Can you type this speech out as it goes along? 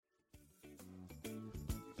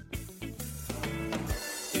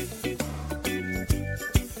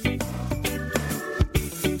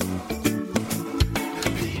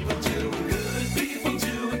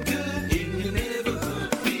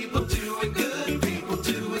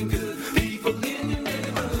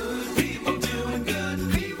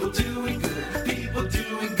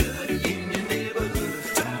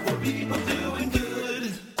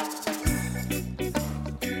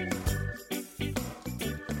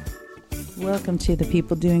Welcome to the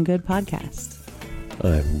People Doing Good podcast.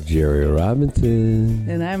 I'm Jerry Robinson.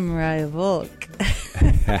 And I'm Mariah Volk.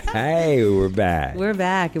 Hey, we're back. We're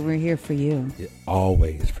back and we're here for you.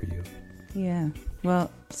 Always for you. Yeah. Well,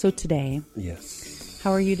 so today. Yes.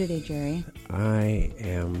 How are you today, Jerry? I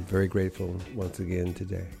am very grateful once again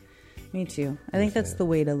today. Me too. I think that's the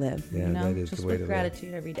way to live. Yeah, you know? that is just the way with to gratitude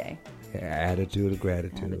live. every day. Attitude of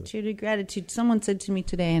gratitude. Attitude of gratitude. Someone said to me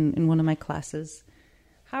today in one of my classes,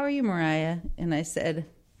 "How are you, Mariah?" And I said,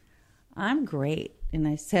 "I'm great." And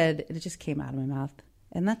I said, it just came out of my mouth,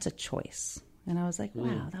 and that's a choice. And I was like,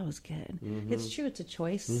 wow, that was good. Mm-hmm. It's true, it's a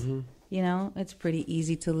choice. Mm-hmm. You know, it's pretty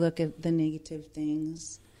easy to look at the negative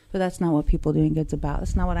things, but that's not what People Doing Good's about.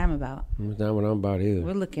 That's not what I'm about. That's not what I'm about either.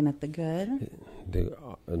 We're looking at the good.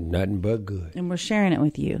 Nothing but good. And we're sharing it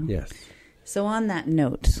with you. Yes. So on that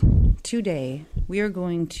note, today we are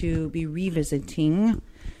going to be revisiting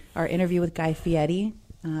our interview with Guy Fieri.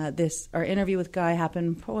 Our interview with Guy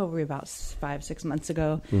happened probably about 5-6 months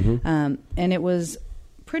ago, and it was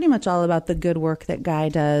pretty much all about the good work that Guy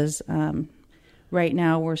does. Right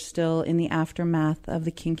now, we're still in the aftermath of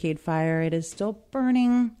the Kincade fire. It is still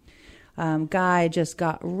burning. Guy just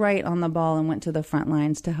got right on the ball and went to the front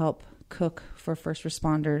lines to help cook for first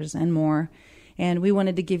responders and more. And we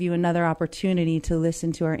wanted to give you another opportunity to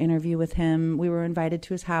listen to our interview with him. We were invited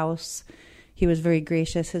to his house. He was very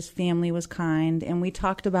gracious. His family was kind. And we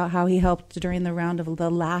talked about how he helped during the round of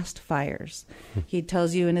the last fires. He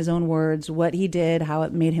tells you in his own words what he did, how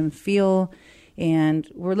it made him feel. And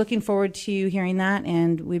we're looking forward to you hearing that.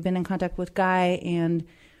 And we've been in contact with Guy. And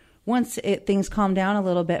once things calm down a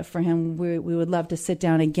little bit for him, we would love to sit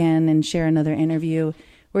down again and share another interview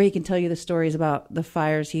where he can tell you the stories about the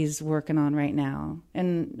fires he's working on right now.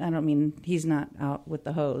 And I don't mean he's not out with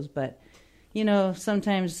the hose, but, you know,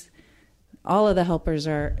 sometimes all of the helpers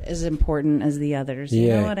are as important as the others. You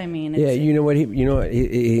know what I mean? You know what?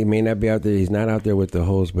 He may not be out there. He's not out there with the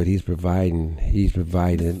hose, but he's providing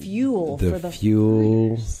fuel for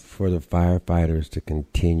the firefighters to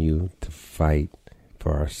continue to fight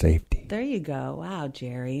for our safety. There you go. Wow,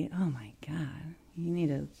 Jerry. Oh my God. You need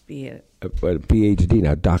to be a PhD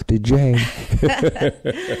now, Dr. J.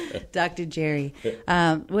 Dr. Jerry.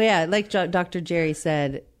 Like Dr. Jerry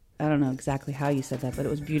said, I don't know exactly how you said that, but it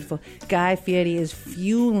was beautiful. Guy Fieri is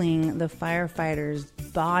fueling the firefighters'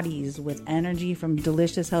 bodies with energy from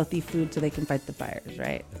delicious, healthy food so they can fight the fires,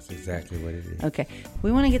 right? That's exactly what it is. Okay.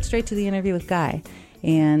 We want to get straight to the interview with Guy.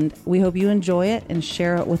 And we hope you enjoy it and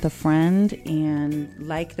share it with a friend. And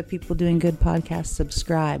like the People Doing Good podcast,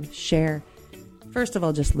 subscribe, share. First of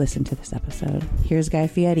all, just listen to this episode. Here's Guy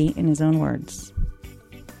Fieri in his own words.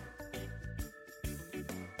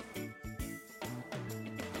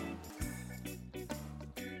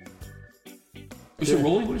 Is it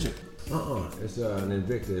rolling? What is it? It's an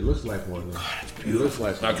Invicta. It looks like one. God, it's beautiful. It looks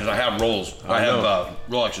like because I have rolls. I have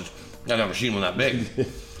Rolexes. I have a machine one that big.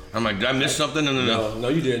 I'm like, did I miss something? No,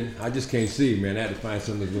 you didn't. I just can't see, man. I had to find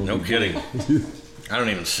something that's going to No kidding. I don't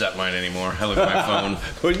even set mine anymore. I look at my phone.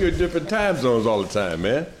 Well, you're in different time zones all the time,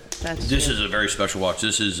 man. This is a very special watch.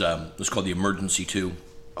 This is it's called the Emergency 2.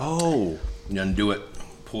 Oh. You undo it,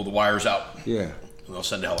 pull the wires out. Yeah. And they'll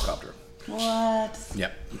send a helicopter. What?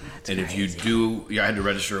 Yep. That's and crazy. if you I had to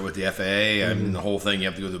register it with the FAA. I mean, the whole thing. You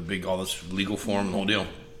have to go through all this legal form, the whole deal.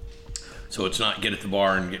 So it's not get at the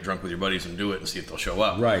bar and get drunk with your buddies and do it and see if they'll show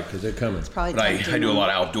up. Right, because they're coming. Probably But I do a lot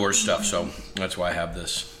of outdoor stuff, so that's why I have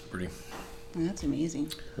this. That's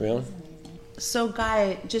amazing. Well, So,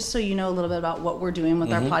 Guy, just so you know a little bit about what we're doing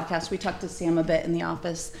with our podcast, we talked to Sam a bit in the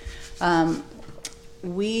office.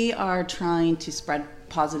 We are trying to spread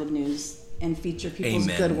positive news and feature people's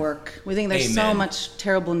Amen. good work. We think there's so Amen. much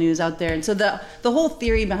terrible news out there, and so the whole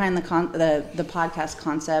theory behind the podcast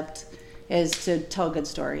concept is to tell good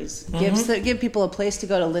stories, give people a place to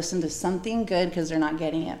go to listen to something good because they're not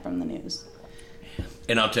getting it from the news.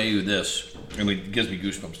 And I'll tell you this, I mean, it gives me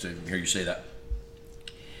goosebumps to hear you say that.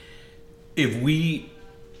 If we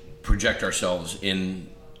project ourselves in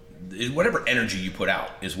whatever energy you put out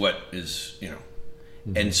is what is, you know.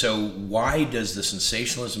 Mm-hmm. And so why does the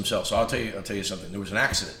sensationalism sell? So I'll tell you something. There was an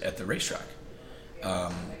accident at the racetrack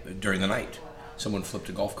during the night. Someone flipped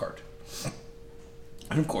a golf cart.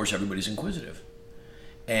 And of course, everybody's inquisitive.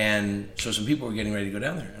 And so some people were getting ready to go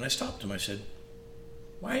down there. And I stopped them. I said,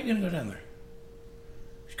 why are you going to go down there?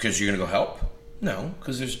 Because you're going to go help? No,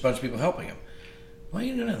 because there's a bunch of people helping him. Why are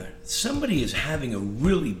you going to go down there? Somebody is having a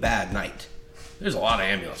really bad night. There's a lot of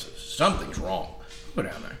ambulances. Something's wrong. Go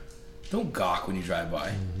down there. Don't gawk when you drive by.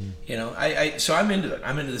 Mm-hmm. You know, so I'm into it.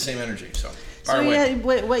 I'm into the same energy. So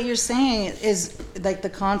what you're saying is like the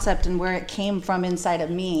concept and where it came from inside of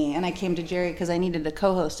me. And I came to Jerry because I needed a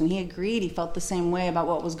co-host, and he agreed. He felt the same way about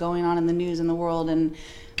what was going on in the news in the world. And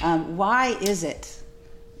why is it?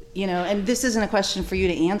 You know, and this isn't a question for you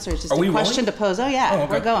to answer. It's just a question to pose. Oh yeah,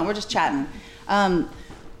 okay. We're going. We're just chatting.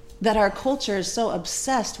 That our culture is so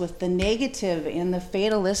obsessed with the negative and the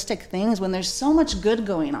fatalistic things when there's so much good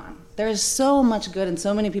going on. There is so much good and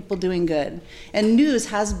so many people doing good. And news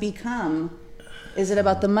has become, is it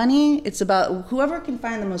about the money? It's about whoever can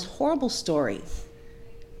find the most horrible story,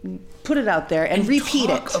 put it out there and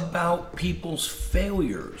repeat it. Talk about people's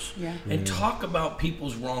failures. Yeah. And talk about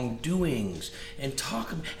people's wrongdoings. And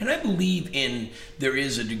I believe there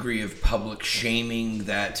is a degree of public shaming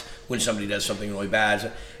that when somebody does something really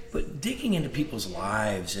bad, but digging into people's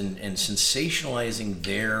lives and sensationalizing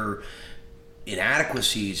their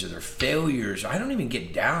inadequacies or their failures, I don't even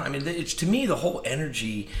get down. I mean, it's, to me, the whole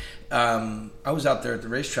energy. I was out there at the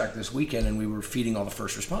racetrack this weekend, and we were feeding all the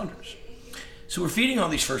first responders. So we're feeding all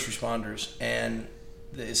these first responders, and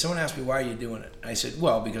someone asked me, why are you doing it? I said,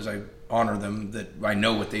 well, because I honor them, that I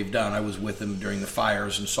know what they've done. I was with them during the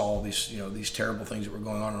fires and saw all these, these terrible things that were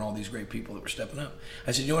going on and all these great people that were stepping up.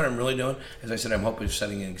 I said, you know what I'm really doing? As I said, I'm hoping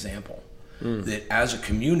setting an example that as a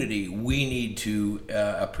community, we need to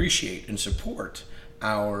appreciate and support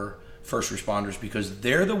our first responders, because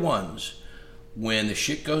they're the ones, when the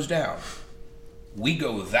shit goes down, we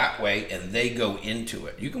go that way and they go into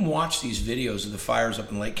it. You can watch these videos of the fires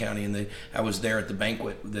up in Lake County, and I was there at the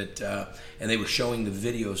banquet and they were showing the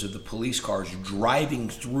videos of the police cars driving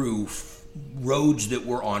through roads that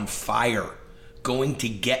were on fire, going to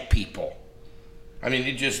get people. I mean,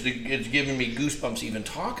 it's giving me goosebumps even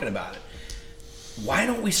talking about it. Why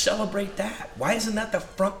don't we celebrate that? Why isn't that the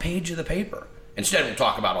front page of the paper? Instead, we'll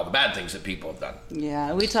talk about all the bad things that people have done.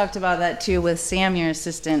 Yeah, we talked about that too with Sam, your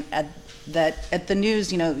assistant, at the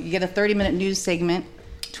news. You get a 30-minute news segment,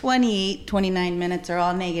 29 minutes are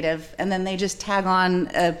all negative, and then they just tag on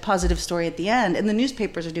a positive story at the end. And the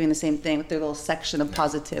newspapers are doing the same thing with their little section of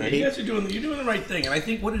positivity. You guys are doing the right thing, and I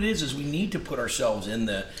think what it is we need to put ourselves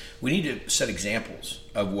we need to set examples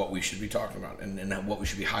of what we should be talking about and what we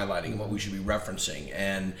should be highlighting and what we should be referencing.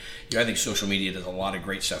 And I think social media does a lot of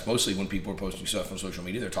great stuff. Mostly when people are posting stuff on social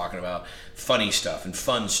media, they're talking about funny stuff and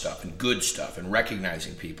fun stuff and good stuff and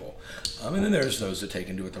recognizing people. And then there's those that take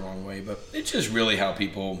and do it the wrong way. But it's just really how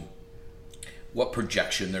people, what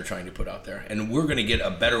projection they're trying to put out there. And we're going to get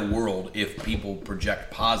a better world if people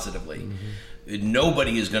project positively. Mm-hmm.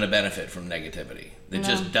 Nobody is going to benefit from negativity. It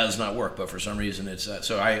just does not work. But for some reason, it's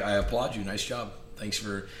so I applaud you. Nice job. Thanks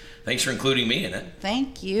for including me in it.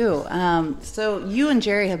 Thank you. So you and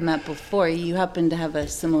Jerry have met before. You happen to have a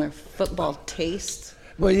similar football taste.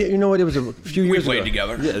 Well, you know what? It was a few years ago. We played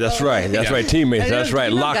together. Yeah, that's right. That's right. Teammates. That's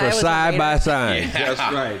right. Locker side by side. Yeah.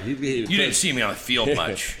 That's right. You didn't see me on the field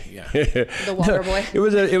much. Yeah. The water boy. It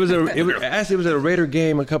was at a Raider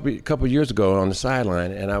game a couple years ago on the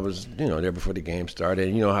sideline, and I was there before the game started.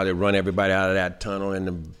 And you know how they run everybody out of that tunnel and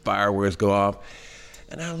the fireworks go off,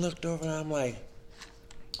 and I looked over and I'm like,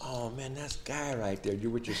 oh man, that's Guy right there. You're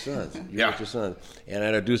with your sons. With your sons. And I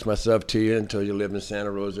introduced myself to you and told you lived in Santa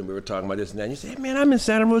Rosa, and we were talking about this and that. And you said, man, I'm in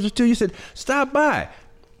Santa Rosa too. You said, stop by.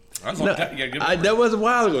 That was a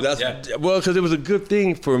while ago. Well, because it was a good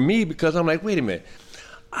thing for me, because I'm like, wait a minute.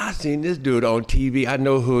 I seen this dude on TV. I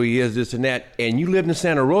know who he is, this and that. And you lived in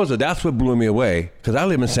Santa Rosa. That's what blew me away, because I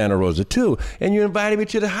live in Santa Rosa too. And you invited me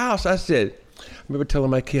to the house. I remember telling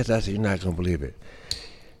my kids, I said, you're not going to believe it.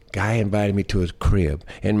 Guy invited me to his crib,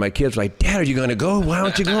 and my kids were like, Dad, are you going to go? Why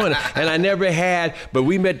aren't you going? And I never had, but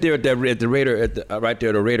we met there at the Raider, right there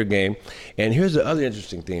at the Raider game. And here's the other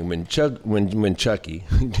interesting thing. When Chucky,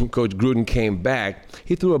 Coach Gruden, came back,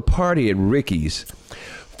 he threw a party at Ricky's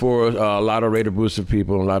for a lot of Raider Booster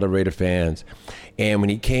people and a lot of Raider fans. And when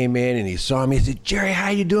he came in and he saw me, he said, Jerry, how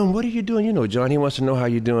you doing? What are you doing? John, he wants to know how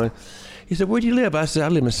you doing. He said, where do you live? I said, I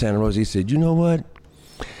live in Santa Rosa. He said, you know what?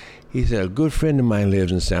 He said, a good friend of mine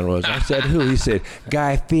lives in Santa Rosa. I said, who? He said,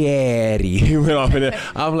 Guy Fieri. He went off in there.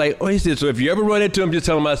 I'm like, oh, he said, so if you ever run into him, just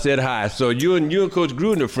tell him I said hi. So you and Coach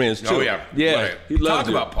Gruden are friends, too. Oh, yeah. Yeah. Right. He loves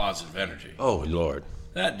Talk about positive energy. Oh, Lord.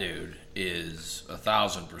 That dude is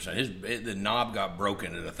 1,000%. The knob got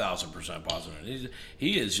broken at 1,000% positive.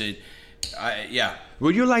 He is... yeah.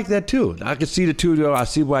 Well, you're like that too. I can see the two, though. I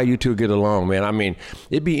see why you two get along, man. I mean,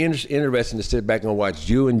 it'd be interesting to sit back and watch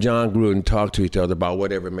you and John Gruden talk to each other about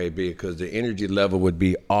whatever it may be, because the energy level would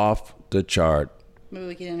be off the chart. Maybe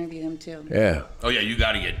we could interview him too. Yeah. Oh yeah, you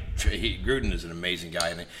got to get. Gruden is an amazing guy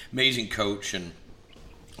and an amazing coach, and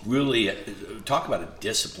really talk about a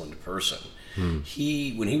disciplined person.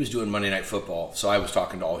 He, when he was doing Monday Night Football, so I was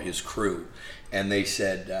talking to all his crew, and they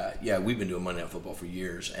said, yeah, we've been doing Monday Night Football for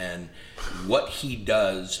years, and what he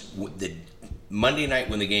does, the Monday night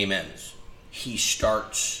when the game ends, he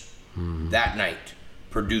starts that night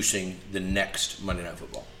producing the next Monday Night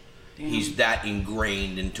Football. He's that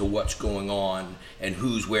ingrained into what's going on and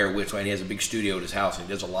who's where, which way. And he has a big studio at his house, and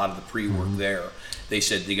he does a lot of the pre-work there. They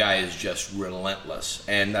said the guy is just relentless,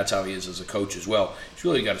 and that's how he is as a coach as well. He's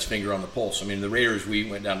really got his finger on the pulse. I mean, the Raiders, we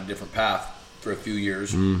went down a different path for a few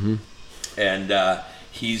years, and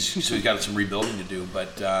he's got some rebuilding to do.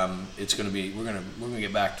 But it's going to be we're going to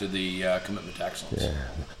get back to the commitment to excellence. Yeah,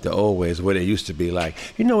 the old ways, what it used to be like.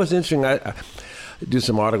 You know what's interesting? I do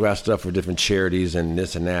some autograph stuff for different charities and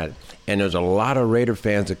this and that. And there's a lot of Raider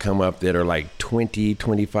fans that come up that are like 20,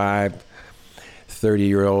 25,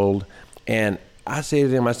 30-year-old. And I say to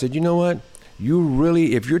them, I said, you know what? You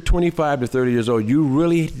really, if you're 25 to 30 years old, you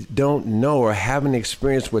really don't know or haven't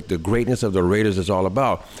experienced what the greatness of the Raiders is all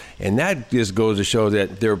about. And that just goes to show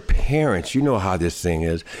that their parents, you know how this thing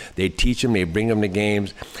is. They teach them, they bring them to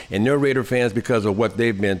games, and they're Raider fans because of what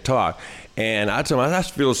they've been taught. And I tell them, I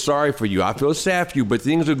feel sorry for you. I feel sad for you, but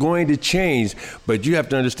things are going to change. But you have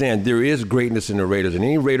to understand, there is greatness in the Raiders. And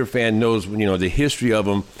any Raider fan knows, you know, the history of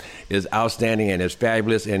them is outstanding and it's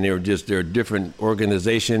fabulous, and they're a different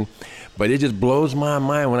organization. But it just blows my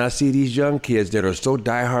mind when I see these young kids that are so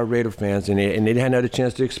diehard Raider fans, and they hadn't had a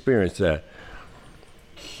chance to experience that.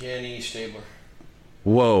 Kenny Stabler.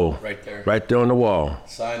 Whoa. Right there. Right there on the wall.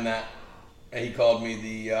 Sign that. And he called me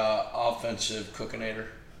the offensive cookinator.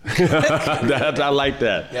 I like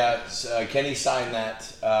that. Yeah, Kenny signed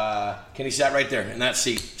that. Kenny sat right there in that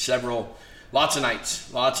seat lots of nights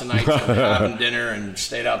having dinner and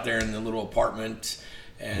stayed out there in the little apartment.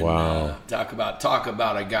 And wow. Talk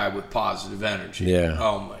about a guy with positive energy. Yeah.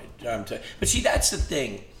 Oh my! But see, that's the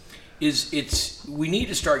thing. We need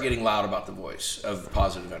to start getting loud about the voice of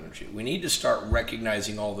positive energy. We need to start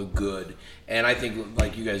recognizing all the good, and I think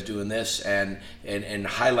like you guys doing this and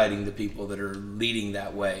highlighting the people that are leading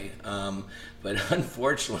that way. But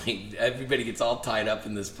unfortunately, everybody gets all tied up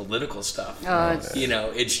in this political stuff.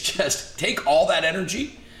 It's just take all that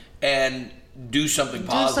energy and do something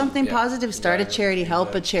positive. Do something positive. Start a charity,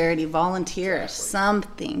 help a charity, volunteer,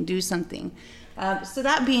 something, do something. So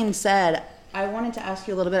that being said, I wanted to ask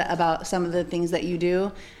you a little bit about some of the things that you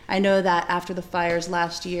do. I know that after the fires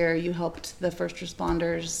last year, you helped the first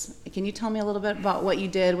responders. Can you tell me a little bit about what you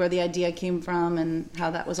did, where the idea came from, and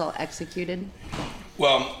how that was all executed?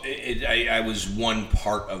 Well, I was one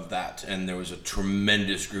part of that, and there was a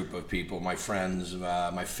tremendous group of people, my friends,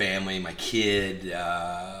 my family, my kid.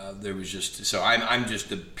 There was just, so I'm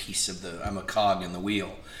just a piece of I'm a cog in the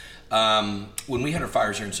wheel. When we had our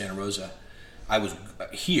fires here in Santa Rosa, I was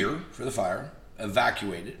here for the fire,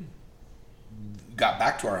 evacuated, got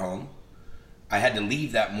back to our home. I had to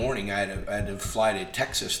leave that morning. I had to fly to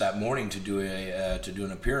Texas that morning to do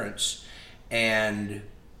an appearance, and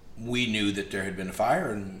we knew that there had been a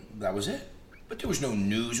fire, and that was it. But there was no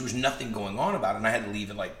news. There was nothing going on about it, and I had to leave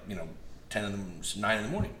at 9 in the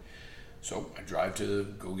morning. So I drive to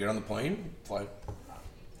go get on the plane, fly.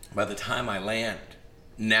 By the time I land,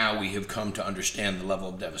 now we have come to understand the level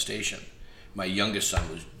of devastation. My youngest son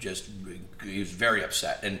he was very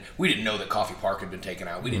upset, and we didn't know that Coffey Park had been taken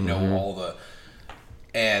out. We didn't know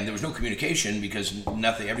and there was no communication because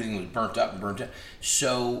everything was burnt up.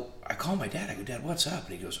 So I called my dad. I go, Dad, what's up?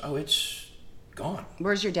 And he goes, oh, it's gone.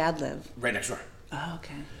 Where's your dad live? Right next door. Oh,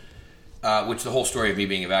 okay. Which the whole story of me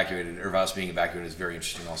being evacuated, or of us being evacuated, is very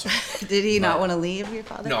interesting also. Did he not want to leave, your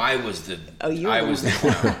father? No, I was the... Oh, you were. I was the...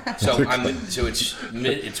 So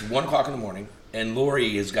it's 1 o'clock in the morning, and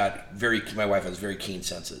Lori has got my wife has very keen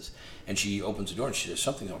senses, and she opens the door and she says,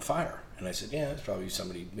 something's on fire. And I said, yeah, it's probably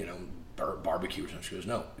somebody, barbecue or something. She goes,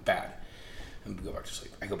 no, bad. I'm going to go back to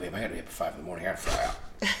sleep. I go, babe, I got to be up at 5 in the morning. I got to fly out.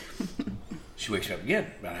 She wakes me up again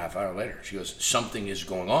about a half hour later. She goes, something is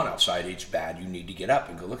going on outside. It's bad. You need to get up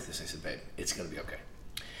and go look at this. I said, babe, it's going to be okay.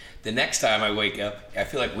 The next time I wake up, I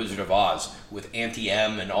feel like Wizard of Oz with Auntie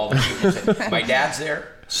M and all the people. My dad's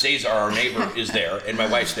there. Cesar, our neighbor, is there. And my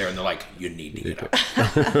wife's there. And they're like, you need to get up.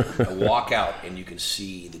 I walk out and you can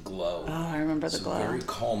see the glow. Oh, I remember the glow. Very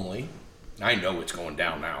calmly. I know it's going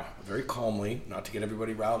down now. Very calmly, not to get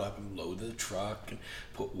everybody riled up, and load the truck and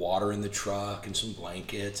put water in the truck and some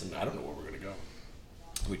blankets, and I don't know where we're going to go.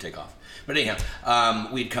 We take off. But anyhow,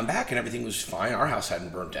 we'd come back and everything was fine. Our house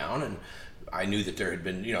hadn't burnt down, and I knew that there had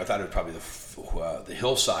been, I thought it was probably the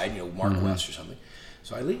hillside, Mark West or something.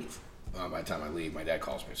 So I leave. By the time I leave, my dad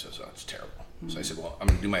calls me and says, oh, it's terrible. So I said, well, I'm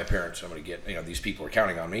going to do my appearance. I'm going to get, these people are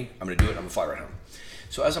counting on me. I'm going to do it. I'm going to fly right home.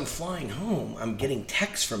 So as I'm flying home, I'm getting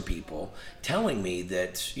texts from people telling me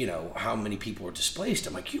that, how many people are displaced.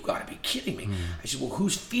 I'm like, you got to be kidding me. I said, well,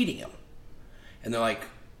 who's feeding them? And they're like,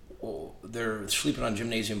 well, they're sleeping on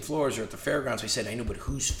gymnasium floors or at the fairgrounds. I said, I know, but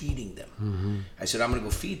who's feeding them? I said, I'm going to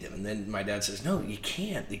go feed them. And then my dad says, no, you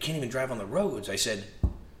can't. They can't even drive on the roads. I said,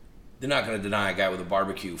 they're not going to deny a guy with a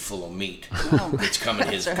barbecue full of meat. It's coming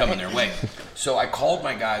coming their way. So I called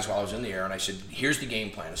my guys while I was in the air, and I said, here's the game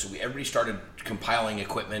plan. So everybody started compiling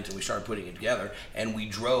equipment, and we started putting it together. And we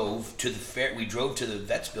drove to the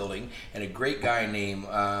vets building, and a great guy named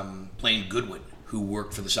Blaine Goodwin, who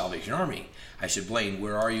worked for the Salvation Army. I said, Blaine,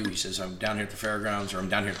 where are you? He says, I'm down here at the fairgrounds, or I'm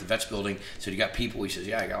down here at the vets building. I said, you got people? He says,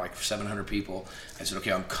 yeah, I got like 700 people. I said,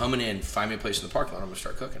 okay, I'm coming in. Find me a place in the parking lot. I'm going to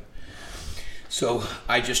start cooking. So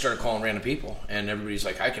I just started calling random people, and everybody's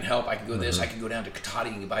like, I can help, I can go this, I can go down to Katati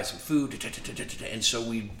and buy some food, and so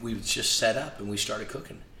we just set up and we started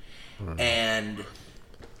cooking. And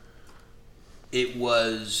it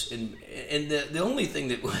was, and the only thing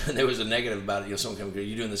that there was a negative about it, someone coming, are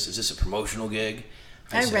you doing this, is this a promotional gig?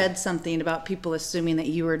 I read something about people assuming that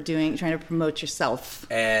you were trying to promote yourself.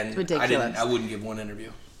 And it's ridiculous. I wouldn't give one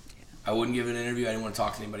interview. I wouldn't give an interview. I didn't want to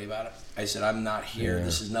talk to anybody about it. I said, I'm not here. Yeah.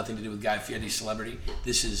 This has nothing to do with Guy Fieri celebrity.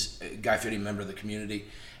 This is a Guy Fieri member of the community.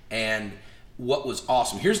 And what was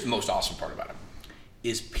awesome, here's the most awesome part about it,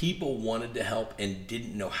 is people wanted to help and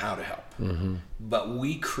didn't know how to help. But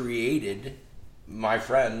we created, my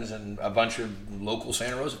friends and a bunch of local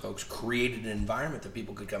Santa Rosa folks created an environment that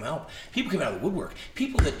people could come help. People came out of the woodwork.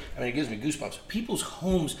 People that, it gives me goosebumps. People's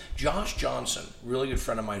homes, Josh Johnson, really good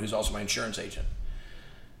friend of mine who's also my insurance agent,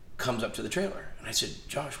 comes up to the trailer, and I said,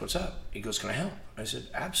 Josh, what's up? He goes, can I help? I said,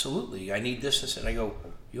 absolutely, I need this, and I go,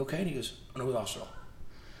 you okay? And he goes, I'm in the hospital.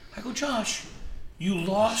 I go, Josh, you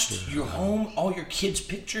lost your home, all your kids'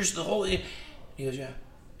 pictures, the whole thing. He goes, yeah.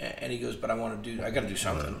 And he goes, but I got to do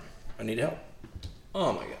something. I need help.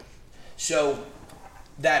 Oh my God. So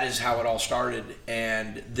that is how it all started.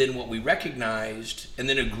 And then what we recognized, and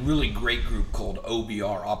then a really great group called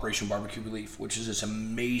OBR, Operation Barbecue Relief, which is this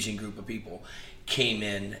amazing group of people, came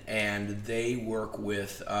in, and they work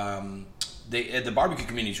with the barbecue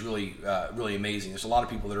community is really really amazing. There's a lot of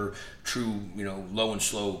people that are true, low and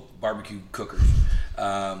slow barbecue cookers,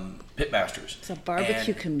 pit masters. It's a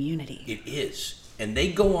barbecue community. It is, and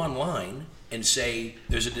they go online and say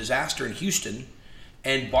there's a disaster in Houston,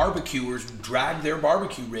 and barbecuers drag their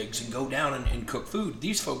barbecue rigs and go down and cook food.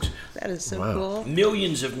 These folks, that is so cool.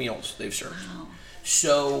 Millions of meals they've served. Wow.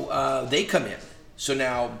 So they come in. So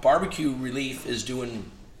now Barbecue Relief is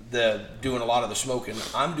doing a lot of the smoking.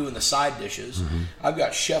 I'm doing the side dishes. I've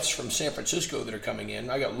got chefs from San Francisco that are coming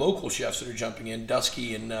in. I got local chefs that are jumping in.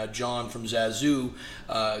 Dusky and John from Zazu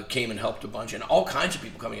came and helped a bunch, and all kinds of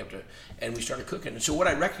people coming up and we started cooking. And so what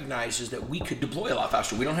I recognized is that we could deploy a lot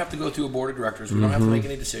faster. We don't have to go through a board of directors. We don't have to make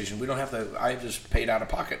any decision. We don't have to. I just paid out of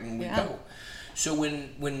pocket and we go. So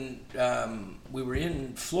when we were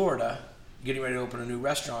in Florida, getting ready to open a new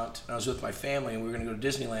restaurant, and I was with my family, and we were going to go to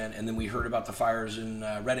Disneyland, and then we heard about the fires in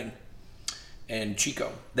Redding and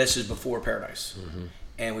Chico. This is before Paradise.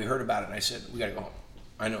 And we heard about it, and I said, we got to go home.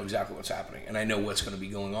 I know exactly what's happening, and I know what's going to be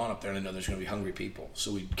going on up there, and I know there's going to be hungry people.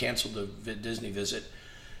 So we canceled the Disney visit,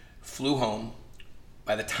 flew home.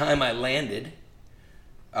 By the time I landed,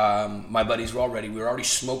 my buddies were all ready. We were already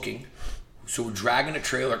smoking. So we're dragging a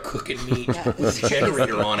trailer, cooking meat with a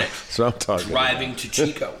generator on it, so I'm talking driving to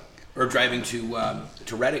Chico. Or driving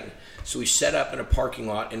to Redding. So we set up in a parking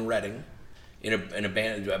lot in Redding, in a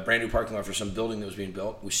brand new parking lot for some building that was being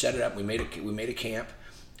built. We set it up. We made a camp,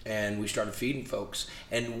 and we started feeding folks.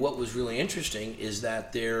 And what was really interesting is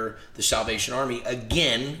that the Salvation Army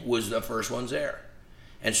again was the first ones there.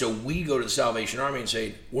 And so we go to the Salvation Army and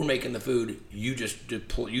say, we're making the food. You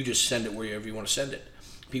just send it wherever you want to send it.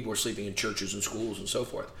 People were sleeping in churches and schools and so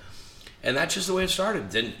forth. And that's just the way it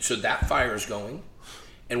started. Then so that fire is going.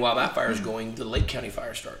 And while that fire is going, the Lake County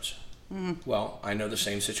fire starts. Well, I know the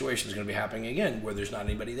same situation is going to be happening again, where there's not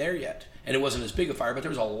anybody there yet. And it wasn't as big a fire, but there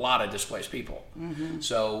was a lot of displaced people.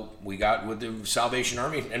 So we got with the Salvation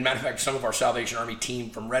Army, and matter of fact, some of our Salvation Army team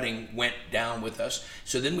from Redding went down with us.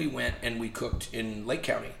 So then we went and we cooked in Lake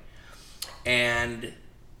County. And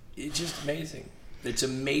it's just amazing. It's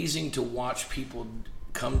amazing to watch people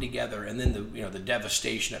come together, and then the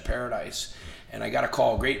devastation at Paradise. And I got a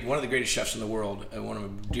call, one of the greatest chefs in the world, one of my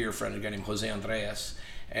dear friends, a guy named Jose Andreas,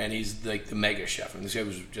 and he's like the mega chef. And this guy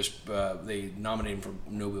was just, they nominated him for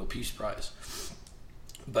Nobel Peace Prize.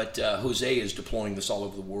 But Jose is deploying this all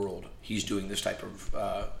over the world. He's doing this type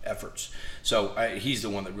of efforts. So he's the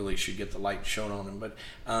one that really should get the light shown on him. But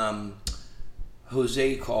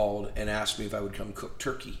Jose called and asked me if I would come cook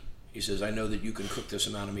turkey He says, I know that you can cook this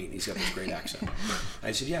amount of meat. And he's got this great accent.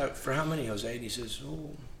 I said, yeah, for how many, Jose? And he says,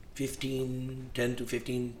 10 to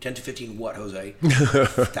 15 what, Jose?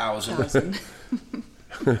 1,000.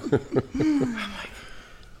 I'm like,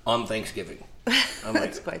 on Thanksgiving. I'm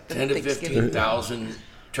like, 10 to 15,000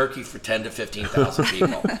 turkey for 10 to 15,000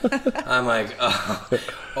 people. I'm like,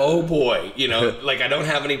 oh boy, like I don't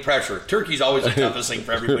have any pressure. Turkey's always the toughest thing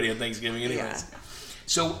for everybody at Thanksgiving anyways. Yeah.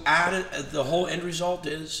 So the whole end result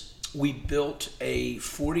is we built a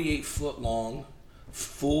 48-foot long,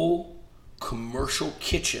 full commercial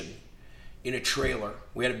kitchen in a trailer.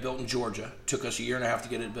 We had it built in Georgia. Took us a year and a half to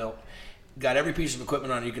get it built. Got every piece of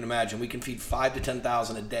equipment on it you can imagine. We can feed 5,000 to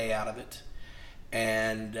 10,000 a day out of it.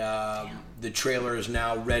 And the trailer is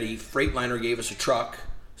now ready. Freightliner gave us a truck,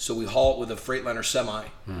 so we haul it with a Freightliner semi,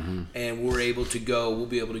 and we'll be able to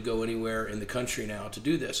go anywhere in the country now to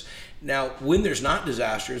do this. Now, when there's not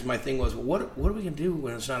disasters, my thing was, well, what are we going to do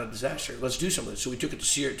when it's not a disaster? Let's do something. So we took it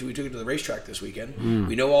to the racetrack this weekend.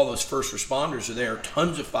 We know all those first responders are there,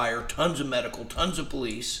 tons of fire, tons of medical, tons of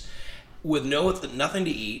police, with nothing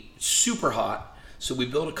to eat, super hot. So we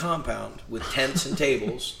built a compound with tents and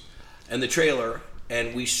tables. And the trailer,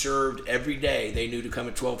 and we served every day. They knew to come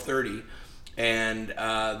at 12:30, and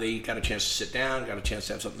they got a chance to sit down, got a chance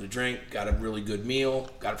to have something to drink, got a really good meal,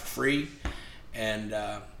 got it for free, and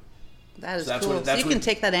that is cool. So you can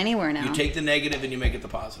take that anywhere now. You take the negative and you make it the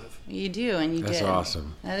positive. You do, and you That's did. That's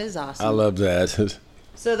awesome. That is awesome. I love that.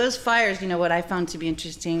 So those fires, what I found to be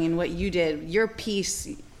interesting and what you did, your piece.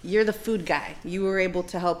 You're the food guy. You were able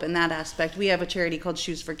to help in that aspect. We have a charity called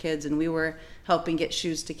Shoes for Kids, and we were helping get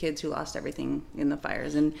shoes to kids who lost everything in the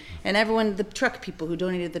fires. And everyone, the truck people who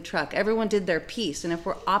donated the truck, everyone did their piece. And if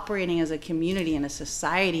we're operating as a community and a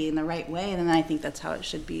society in the right way, then I think that's how it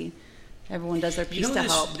should be. Everyone does their piece to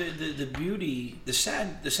help. The beauty, the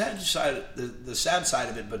sad side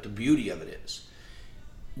of it, but the beauty of it is,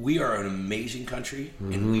 we are an amazing country,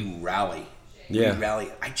 and we rally. Yeah. We rally.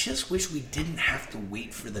 I just wish we didn't have to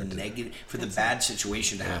wait for the bad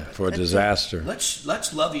situation to happen. For a disaster.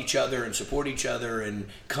 Let's love each other and support each other and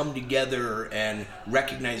come together and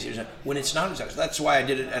recognize it when it's not a disaster. That's why I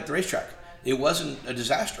did it at the racetrack. It wasn't a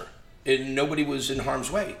disaster. Nobody was in harm's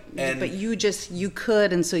way. But you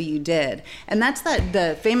could, and so you did. And that's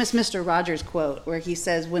the famous Mr. Rogers quote where he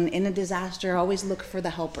says, when in a disaster, always look for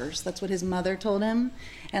the helpers. That's what his mother told him.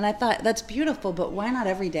 And I thought, that's beautiful, but why not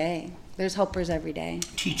every day? There's helpers every day.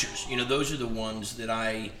 Teachers, those are the ones that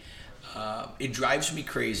it drives me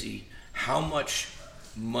crazy how much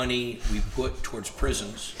money we put towards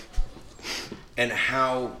prisons and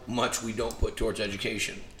how much we don't put towards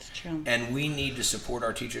education. True. And we need to support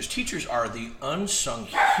our teachers. Teachers are the unsung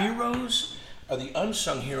heroes, of all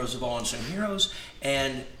unsung heroes,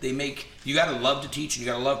 and you got to love to teach and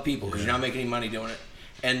you got to love people because you're not making any money doing it.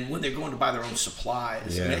 And when they're going to buy their own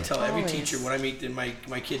supplies, and I tell every teacher when I meet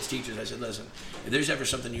my kids' teachers, I said, listen, if there's ever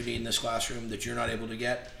something you need in this classroom that you're not able to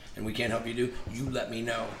get and we can't help you do, you let me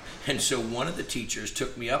know. And so one of the teachers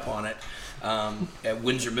took me up on it at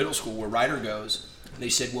Windsor Middle School where Ryder goes. And they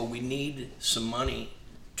said, well, we need some money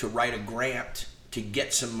to write a grant to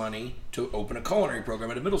get some money to open a culinary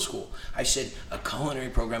program at a middle school. I said, a culinary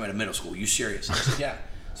program at a middle school? Are you serious? I said, yeah.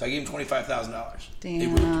 So I gave them $25,000. They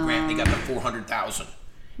wrote the grant. They got the $400,000.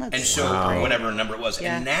 And so whatever number it was.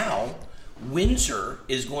 Yeah. And now Windsor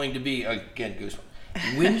is going to be, again,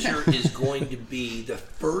 goosebumps. Windsor is going to be the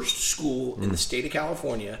first school in the state of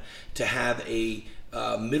California to have a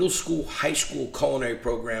middle school, high school culinary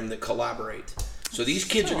program that collaborate. So these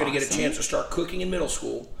kids are going to get a chance to start cooking in middle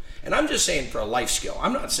school. And I'm just saying for a life skill.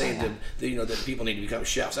 I'm not saying that people need to become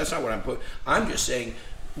chefs. That's not what I'm putting. I'm just saying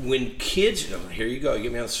when kids, here you go, you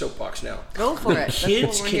get me on the soapbox now. Go for it.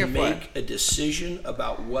 Kids can make a decision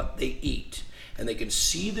about what they eat, and they can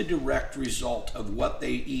see the direct result of what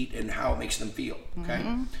they eat and how it makes them feel. Okay,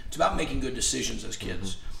 It's about making good decisions as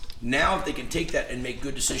kids. Now, if they can take that and make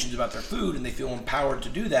good decisions about their food, and they feel empowered to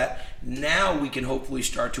do that, now we can hopefully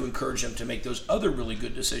start to encourage them to make those other really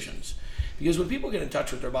good decisions. Because when people get in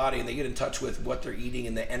touch with their body and they get in touch with what they're eating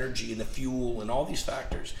and the energy and the fuel and all these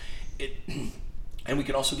factors, and we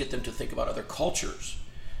can also get them to think about other cultures.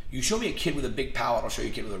 You show me a kid with a big palate, I'll show you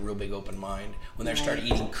a kid with a real big open mind. When they start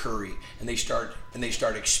eating curry and they start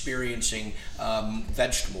experiencing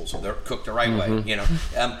vegetables, they're cooked the right way.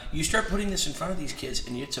 You start putting this in front of these kids,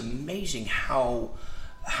 and it's amazing how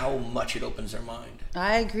much it opens their mind.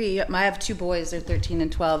 I agree. I have two boys, they're 13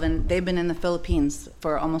 and 12, and they've been in the Philippines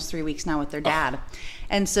for almost 3 weeks now with their dad.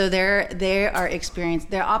 And so they are experiencing,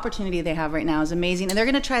 their opportunity they have right now is amazing. And they're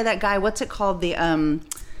going to try that guy, what's it called?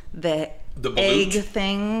 The The egg balut?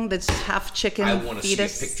 thing that's half chicken I want to see a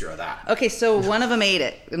fetus. picture of that. Okay, so one of them ate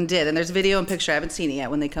it and did, and there's video and picture. I haven't seen it yet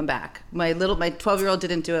when they come back. My 12-year-old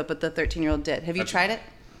didn't do it, but the 13-year-old did. Have you tried it?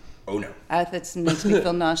 Oh no. That makes me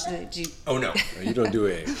feel nauseous. Oh no. You don't do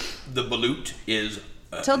egg. The balut is.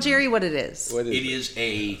 Tell Jerry what it is. What is It is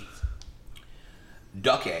a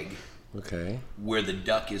duck egg Okay. where the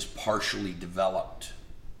duck is partially developed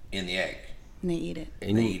in the egg. And they eat it.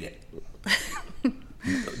 And they eat it.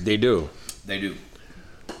 They do. They do.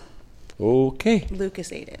 Okay.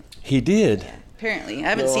 Lucas ate it. He did. Apparently, I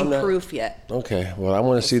haven't No, seen I'm not- proof yet. Okay. Well, I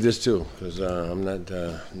want to see this too because I'm not.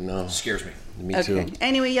 No. Scares me. Me Okay. too.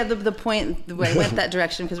 Anyway, yeah, the point, the way I went that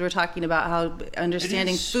direction because we're talking about how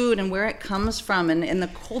understanding It is. food and where it comes from and the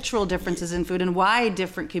cultural differences in food and why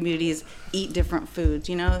different communities eat different foods.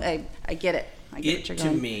 You know, I get it. I get It what you're to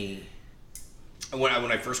going. me, when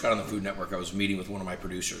I first got on the Food Network, I was meeting with one of my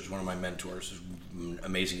producers, one of my mentors, an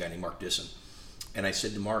amazing guy named Mark Disson. And I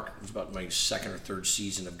said to Mark, it was about my second or third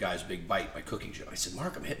season of Guy's Big Bite, my cooking show. I said,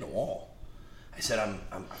 Mark, I'm hitting a wall. I said,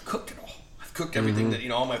 I've cooked it all. I've cooked everything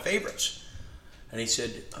that, all my favorites. And he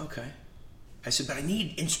said, okay. I said, but I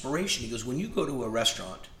need inspiration. He goes, when you go to a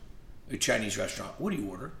restaurant, a Chinese restaurant, what do you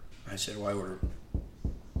order? I said, well, I order.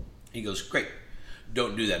 He goes, great.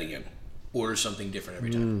 Don't do that again. Order something different every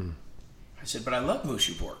time. I said, but I love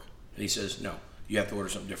mushu pork. And he says, no, you have to order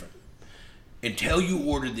something different. Until you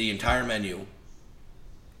ordered the entire menu,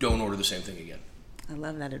 don't order the same thing again. I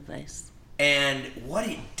love that advice. And what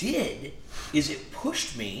it did is it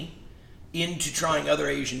pushed me into trying other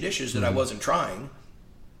Asian dishes that I wasn't trying,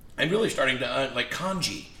 and really starting to like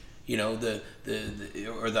congee, the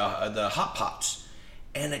hot pots,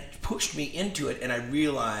 and it pushed me into it. And I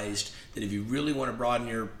realized that if you really want to broaden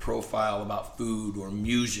your profile about food or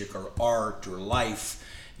music or art or life,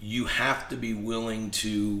 you have to be willing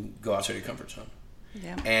to go outside your comfort zone.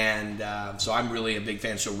 Yeah. And so I'm really a big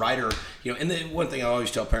fan. So Ryder, and the one thing I always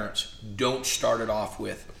tell parents, don't start it off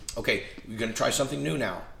with, okay, you're going to try something new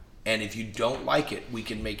now. And if you don't like it, we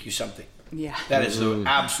can make you something. Yeah. That is the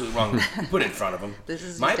absolute wrong. Put it in front of them. This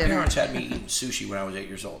is my your dinner. parents had me eating sushi when I was 8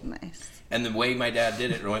 years old. Nice. And the way my dad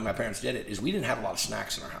did it, or the way my parents did it, is we didn't have a lot of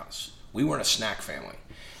snacks in our house. We weren't a snack family.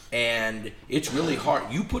 And it's really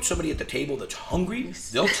hard. You put somebody at the table that's hungry,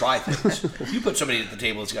 they'll try things. You put somebody at the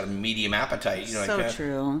table that's got a medium appetite, So like that.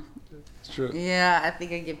 true. It's true. Yeah, I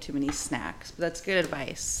think I give too many snacks, but that's good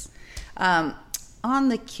advice. On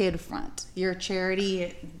the kid front, your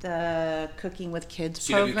charity, the Cooking with Kids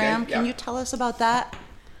CWK, program, can yeah. you tell us about that?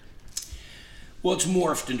 Well, it's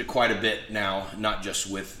morphed into quite a bit now, not just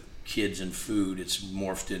with kids and food. It's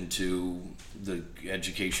morphed into the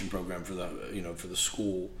education program for the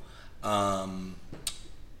school.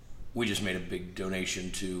 We just made a big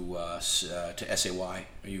donation to SAY.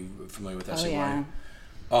 Are you familiar with SAY? yeah.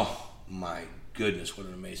 Oh my goodness, what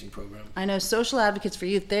an amazing program! I know Social Advocates for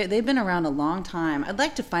Youth, they've been around a long time. I'd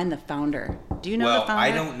like to find the founder. Do you know the founder?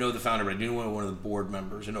 I don't know the founder, but I do know one of the board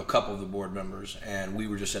members. I know a couple of the board members, and we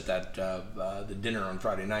were just at that the dinner on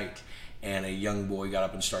Friday night, and a young boy got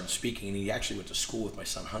up and started speaking, and he actually went to school with my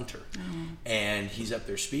son Hunter, and he's up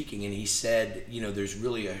there speaking, and he said, there's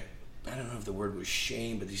really I don't know if the word was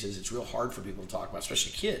shame, but he says it's real hard for people to talk about,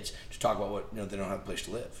 especially kids, to talk about what they don't have a place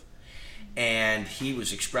to live. And he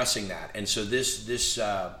was expressing that, and so this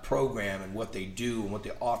program and what they do and what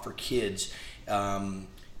they offer kids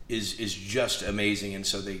is just amazing. And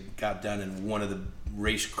so they got done, and one of the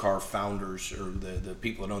race car founders, or the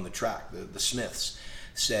people that own the track, the Smiths,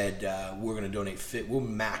 said we're going to donate. We'll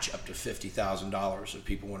match up to $50,000 if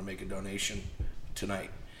people want to make a donation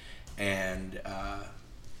tonight. And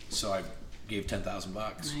so I gave $10,000.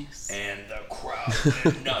 Nice. And the crowd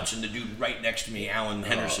went nuts. And the dude right next to me, Alan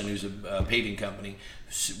Henderson, who's a paving company,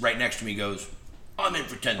 right next to me goes, I'm in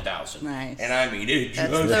for $10,000. Nice. And I mean, it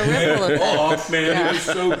That's just the ripple went effect. off, man. Yeah. It was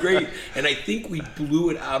so great. And I think we blew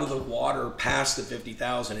it out of the water past the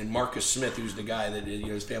 $50,000. And Marcus Smith, who's the guy that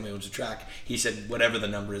his family owns a track, he said, whatever the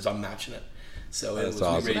number is, I'm matching it. So it That's was,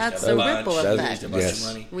 awesome. we raised That's a the bunch, ripple raised effect. a bunch Yes.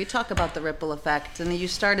 of money. We talk about the ripple effect, and you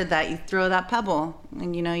started that. You throw that pebble,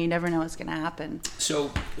 and you never know what's going to happen.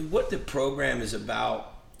 So what the program is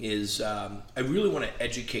about is I really want to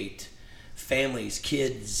educate families,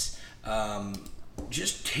 kids.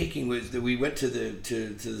 Just taking we went to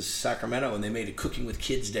the Sacramento, and they made a Cooking with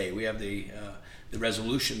Kids Day. We have the the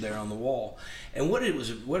resolution there on the wall. And what it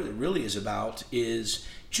really is about is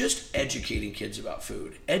just educating kids about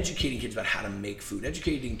food, educating kids about how to make food,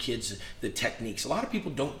 educating kids the techniques. A lot of people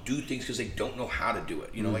don't do things because they don't know how to do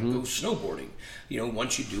it. Like go snowboarding.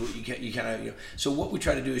 Once you do it, you kind of. So what we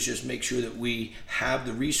try to do is just make sure that we have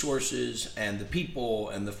the resources and the people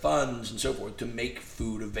and the funds and so forth to make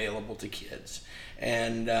food available to kids.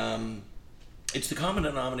 And it's the common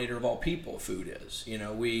denominator of all people, food is.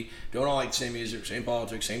 We don't all like the same music, same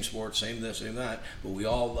politics, same sports, same this, same that, but we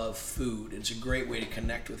all love food. It's a great way to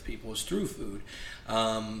connect with people is through food.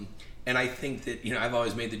 And I think that, I've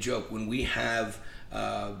always made the joke, when we have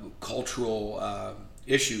cultural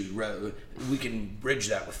issues, we can bridge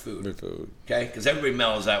that with food. Okay? Because everybody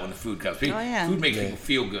mellows out when the food comes. Food makes people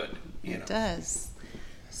feel good. It does.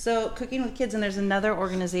 So, Cooking with Kids, and there's another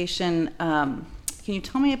organization. Can you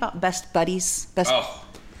tell me about Best Buddies?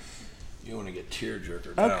 You want to get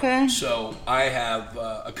tearjerker now. Okay. So I have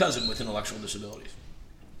a cousin with intellectual disabilities.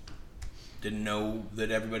 Didn't know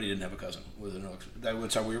that everybody didn't have a cousin with intellectual.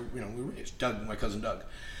 That's how we were raised. Doug, my cousin Doug.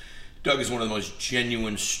 Doug is one of the most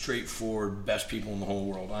genuine, straightforward, best people in the whole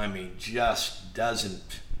world. I mean, just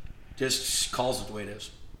calls it the way it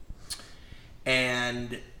is.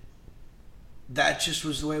 And that just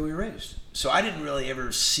was the way we were raised. So I didn't really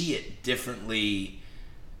ever see it differently,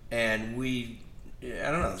 and I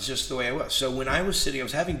don't know, it's just the way I was. So when I was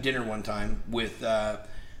having dinner one time with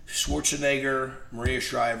Schwarzenegger, Maria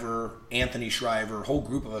Shriver, Anthony Shriver, a whole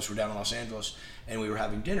group of us were down in Los Angeles, and we were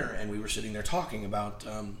having dinner, and we were sitting there talking about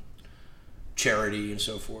charity and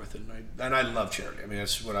so forth, and I love charity. I mean,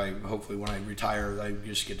 that's what hopefully when I retire, I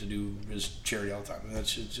just get to do is charity all the time. And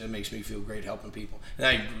it makes me feel great helping people. And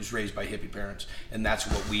I was raised by hippie parents, and that's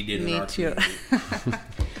what we did in our community.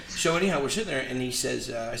 So anyhow, we're sitting there, and he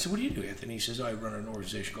says, I said, what do you do, Anthony? He says, I run an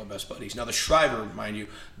organization called Best Buddies. Now, the Shriver, mind you,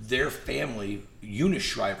 their family, Eunice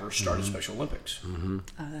Shriver, started Special Olympics. Oh,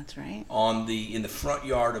 that's right. In the front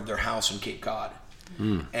yard of their house in Cape Cod.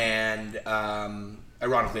 And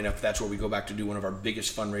ironically enough, that's where we go back to do one of our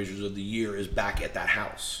biggest fundraisers of the year, is back at that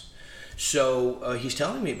house. So he's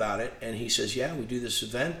telling me about it, and he says, yeah, we do this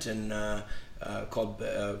event and called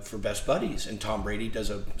for Best Buddies, and Tom Brady does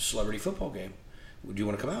a celebrity football game. Do you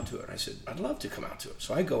want to come out to it? And I said, I'd love to come out to it.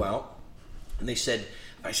 So I go out, and I said,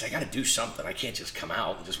 I got to do something. I can't just come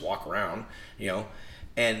out and just walk around,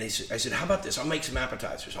 And I said, how about this? I'll make some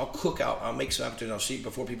appetizers. I'll make some appetizers. I'll see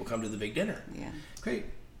before people come to the big dinner. Yeah. Great.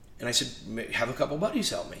 And I said, have a couple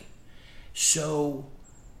buddies help me. So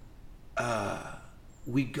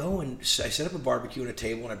we go, and I set up a barbecue and a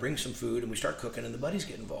table, and I bring some food, and we start cooking, and the buddies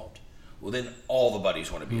get involved. Well, then all the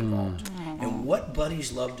buddies want to be involved. And what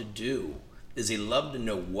buddies love to do is they love to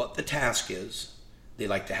know what the task is. They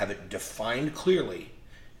like to have it defined clearly,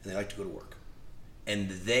 and they like to go to work. And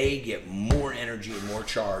they get more energy and more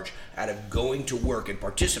charge out of going to work and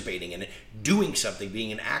participating in it, doing something,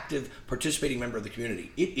 being an active, participating member of the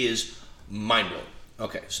community. It is mind-blowing.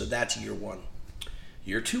 Okay, so that's year one.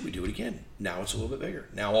 Year two, we do it again. Now it's a little bit bigger.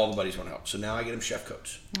 Now all the buddies want to help. So now I get them chef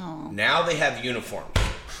coats. Aww. Now they have uniforms.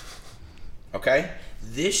 Okay?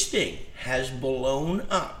 This thing has blown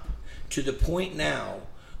up to the point now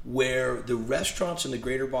where the restaurants in the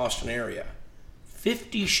greater Boston area,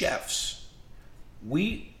 50 chefs,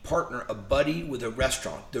 we partner a buddy with a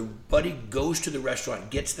restaurant. The buddy goes to the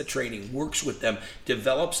restaurant, gets the training, works with them,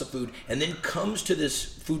 develops the food, and then comes to this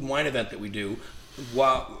food and wine event that we do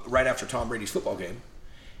right after Tom Brady's football game.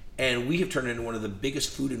 And we have turned it into one of the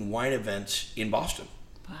biggest food and wine events in Boston.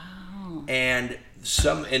 Wow. And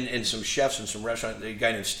some chefs and some restaurants, a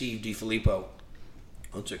guy named Steve DiFilippo,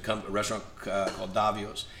 owns a restaurant called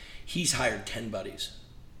Davio's. He's hired 10 buddies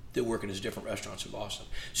that work in his different restaurants in Boston.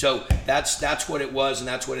 So that's what it was, and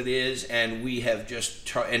that's what it is, and we have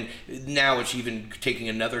just and now it's even taking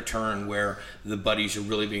another turn where the buddies are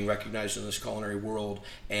really being recognized in this culinary world,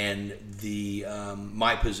 and the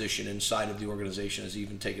my position inside of the organization has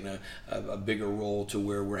even taken a bigger role to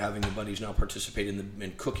where we're having the buddies now participate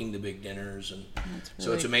in cooking the big dinners, and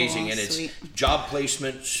so it's amazing, cool. And it's Sweet. Job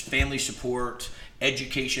placements, family support,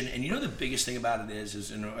 education, and the biggest thing about it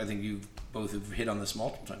is, and I think you've both have hit on this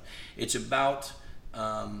multiple times, it's about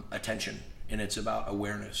attention, and it's about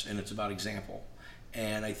awareness, and it's about example.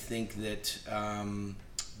 And I think that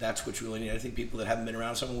that's what's really neat. I think people that haven't been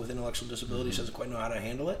around someone with intellectual disabilities doesn't quite know how to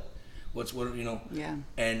handle it. Yeah.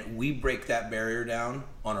 And we break that barrier down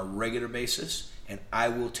on a regular basis, and I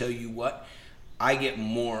will tell you what, I get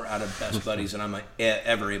more out of Best Buddies than I'm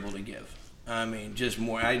ever able to give. I mean, just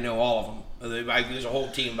more. I know all of them. There's a whole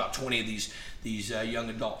team, about 20 of these young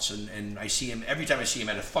adults, and I see them every time I see them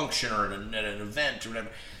at a function or at an event or whatever.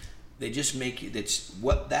 They just make you. That's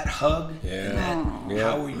what that hug and that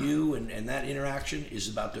how are you and that interaction is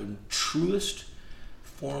about the truest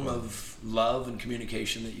form of love and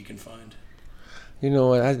communication that you can find. You know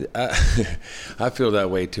what? I feel that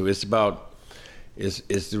way too. It's about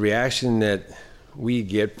it's the reaction that we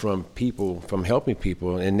get from people, from helping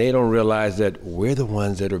people, and they don't realize that we're the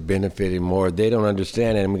ones that are benefiting more. They don't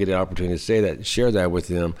understand it, and we get the opportunity to say that, share that with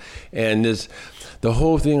them. And the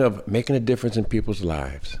whole thing of making a difference in people's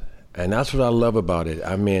lives. And that's what I love about it.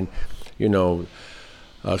 I mean, you know,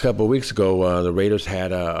 a couple of weeks ago, the Raiders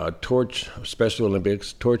had a Special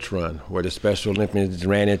Olympics torch run where the Special Olympians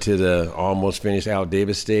ran into the almost finished Al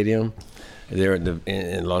Davis Stadium there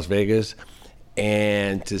in Las Vegas.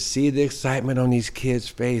 And to see the excitement on these kids'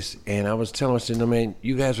 face, and I was telling them, man,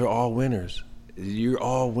 you guys are all winners. You're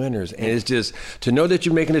all winners. And it's just, to know that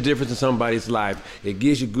you're making a difference in somebody's life, it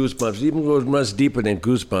gives you goosebumps. It even goes much deeper than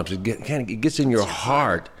goosebumps. It gets in your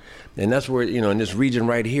heart. And that's where, you know, in this region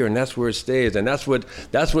right here, and that's where it stays. And that's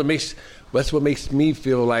what makes me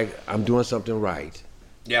feel like I'm doing something right.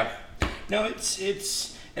 Yeah. No,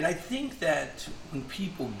 it's and I think that when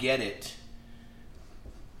people get it,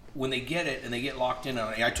 when they get it and they get locked in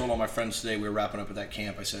on it, I told all my friends today, we were wrapping up at that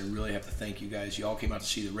camp, I said, I really have to thank you guys. You all came out to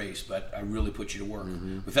see the race, but I really put you to work.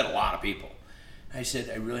 Mm-hmm. We've had a lot of people. I said,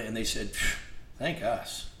 and they said, thank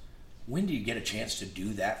us. When do you get a chance to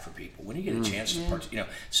do that for people? When do you get a chance to, you know?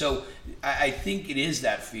 So I think it is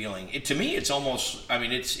that feeling. To me, it's almost, I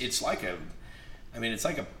mean, it's like a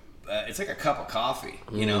cup of coffee,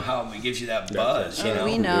 you know, how it gives you that buzz, you know.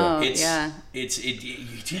 We know, you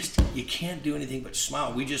can't do anything but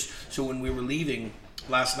smile. So when we were leaving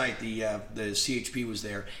last night, the CHP was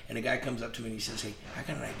there, and a guy comes up to me and he says, hey, I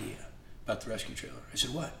got an idea about the rescue trailer. I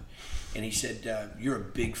said, what? And he said, you're a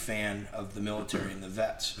big fan of the military and the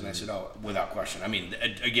vets. And I said, oh, without question. I mean,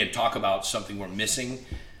 again, talk about something we're missing.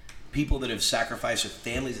 People that have sacrificed, or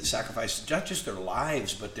families that sacrifice not just their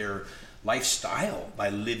lives, but their lifestyle by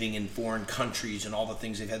living in foreign countries and all the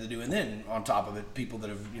things they've had to do. And then on top of it, people that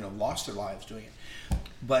have, you know, lost their lives doing it.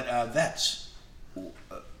 But vets,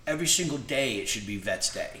 every single day it should be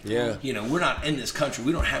Vets Day. Yeah. You know, we're not in this country.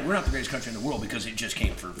 We're not the greatest country in the world because it just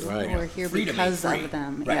came for right. We're here freedom because of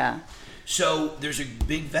them. Right. Yeah. So there's a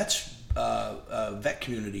big vet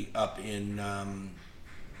community up in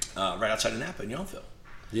right outside of Napa in Yountville.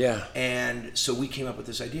 Yeah. And so we came up with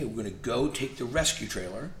this idea. We're going to go take the rescue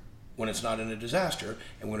trailer when it's not in a disaster,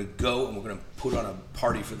 and we're going to go and we're going to put on a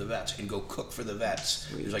party for the vets and go cook for the vets.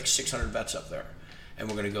 Sweet. There's like 600 vets up there. And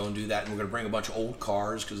we're going to go and do that, and we're going to bring a bunch of old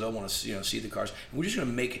cars because they'll want to, you know, see the cars. And we're just going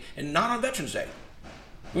to make it, and not on Veterans Day.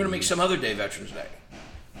 We're going to make some other day Veterans Day.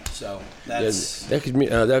 So that's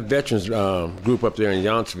that veterans group up there in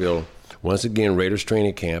Yountville. Once again, Raiders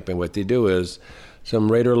training camp, and what they do is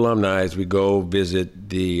some Raider alumni. We go visit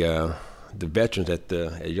the veterans at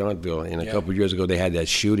Yountville. And a couple of years ago, they had that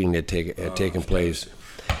shooting that had taken place,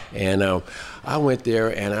 and I went there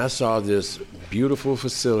and I saw this beautiful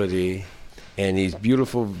facility. And these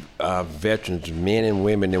beautiful veterans, men and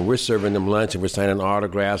women, and we're serving them lunch and we're signing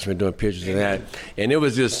autographs and we're doing pictures of that. And it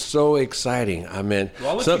was just so exciting. I mean, well,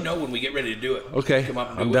 I'll let you know when we get ready to do it. Okay, come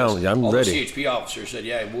up and I'm down. I'm all ready. The CHP officer said,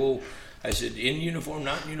 "Yeah, I said, in uniform,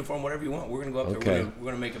 not in uniform, whatever you want. We're going to go up there.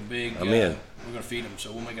 We're going to make a big. I'm in. We're going to feed them,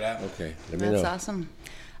 so we'll make it happen. Okay, let me That's know. awesome.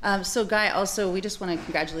 So, Guy, also, we just want to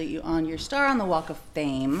congratulate you on your star on the Walk of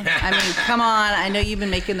Fame. I mean, come on. I know you've been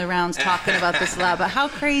making the rounds talking about this a lot, but how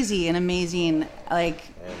crazy and amazing, like...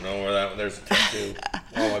 I don't know where there's a tattoo.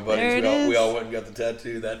 All my buddies, we all went and got the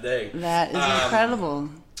tattoo that day. That is incredible.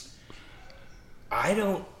 I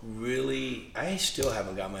still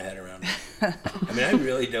haven't got my head around it. I mean, I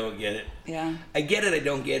really don't get it. Yeah. I get it, I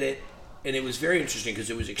don't get it. And it was very interesting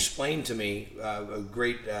because it was explained to me, a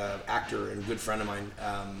great actor and a good friend of mine,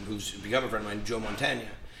 who's become a friend of mine, Joe Montana.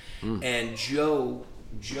 And Joe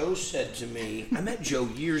said to me, I met Joe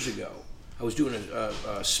years ago. I was doing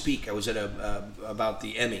a speak. I was at about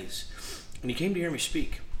the Emmys. And he came to hear me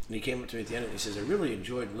speak. And he came up to me at the end and he says, I really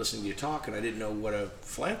enjoyed listening to you talk, and I didn't know what a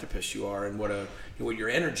philanthropist you are and what your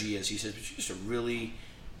energy is. He says, but you're just a really,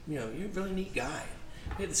 you're a really neat guy.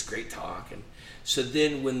 We had this great talk. And so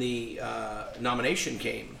then when the nomination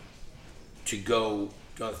came to go,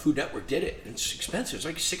 Food Network did it. And it's expensive. It's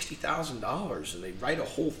like $60,000, and they write a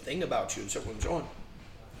whole thing about you and so on and so on.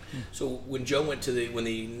 So when Joe went to when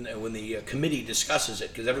the committee discusses it,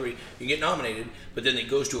 because everybody you get nominated, but then it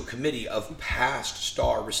goes to a committee of past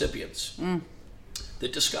star recipients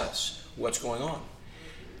that discuss what's going on.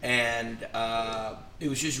 And it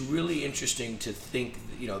was just really interesting to think,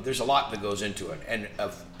 there's a lot that goes into it.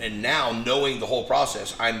 And now knowing the whole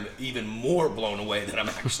process, I'm even more blown away that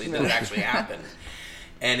it actually happened.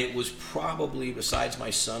 And it was probably, besides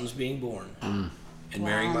my sons being born and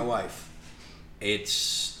marrying my wife,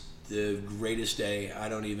 it's the greatest day. I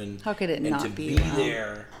don't even. How could it and not to be? be Wow.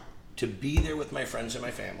 there, to be there with my friends and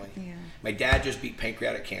my family. Yeah. My dad just beat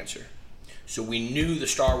pancreatic cancer, so we knew the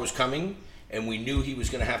star was coming, and we knew he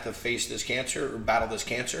was going to have to face this cancer or battle this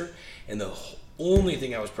cancer. And the only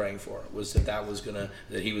thing I was praying for was that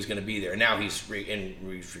he was gonna be there. Now he's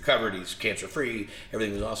recovered. He's cancer free.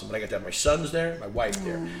 Everything was awesome. But I got to have my sons there, my wife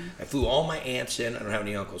there. I flew all my aunts in. I don't have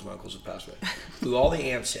any uncles. My uncles have passed away. Flew all the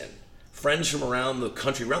aunts in. Friends from around the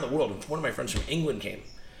country, around the world. One of my friends from England came.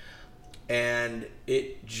 And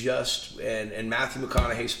it just, and Matthew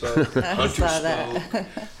McConaughey spoke, Hunter spoke.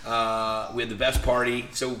 We had the best party.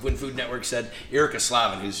 So when Food Network said, Erica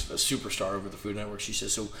Slavin, who's a superstar over at the Food Network, she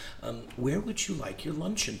says, so where would you like your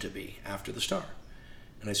luncheon to be after the star?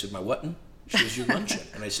 And I said, my whatin? She goes, your luncheon.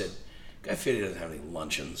 And I said, Guy Fieri doesn't have any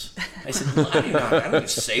luncheons. I said, well, I don't even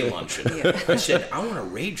say luncheon. I said, I want a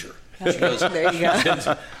Rager. She goes, There you go. She goes,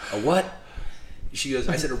 a what? She goes,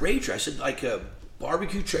 I said, a Rager. I said, like a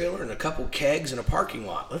barbecue trailer and a couple kegs and a parking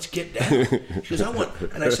lot. Let's get down. She goes,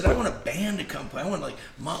 I said, I want a band to come play. I want like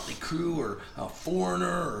Motley Crue or Foreigner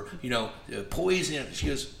or, Poison. She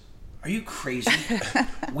goes, are you crazy?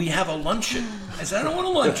 We have a luncheon. I said, I don't want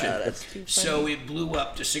a luncheon. That's too funny. So it blew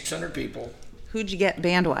up to 600 people. Who'd you get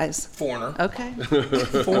band-wise? Foreigner. Okay.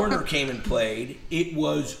 Foreigner came and played. It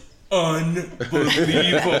was unbelievable.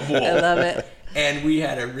 I love it. And we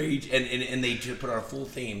had a rage, and they just put on a full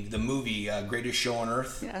theme. The movie Greatest Show on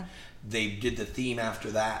Earth. Yeah. They did the theme after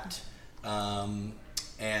that, so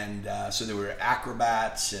there were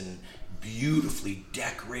acrobats and beautifully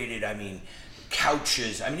decorated. I mean,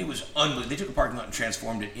 couches. I mean, it was unbelievable. They took a parking lot and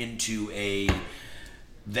transformed it into a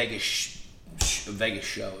Vegas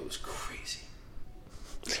show. It was crazy.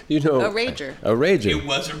 You know, A Rager. A Rager. It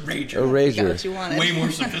was a Rager. A Rager. Got what you wanted. Way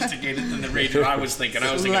more sophisticated than the Rager I was thinking.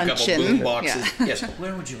 I was thinking a couple Luncheon. boom boxes. Yeah. Yes.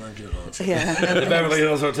 Where would you like your lunch? Yeah. The Beverly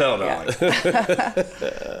Hills Hotel, darling.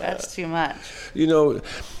 That's too much. You know,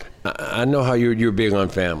 I know how you're big on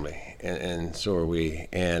family, and so are we.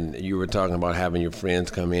 And you were talking about having your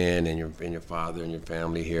friends come in, and your father and your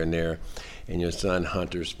family here and there, and your son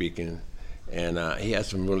Hunter speaking. And he has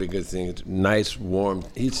some really good things, nice, warm.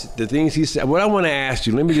 The things he said. What I want to ask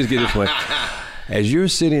you, let me just get this one. As you're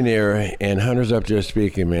sitting there and Hunter's up there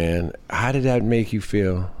speaking, man, how did that make you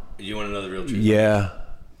feel? You want to know the real truth? Yeah.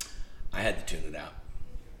 I had to tune it out.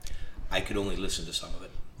 I could only listen to some of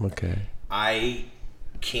it. Okay. I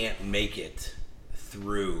can't make it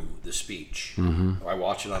through the speech. I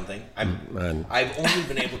watch it on thing. I've only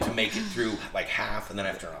been able to make it through like half, and then I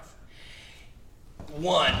have to turn off.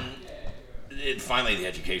 Finally the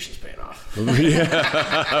education's paying off.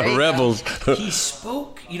 Yeah. Rebels. He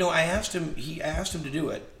spoke, I asked him to do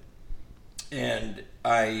it, and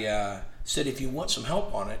I said, if you want some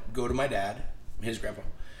help on it, go to my dad, his grandpa,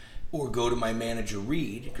 or go to my manager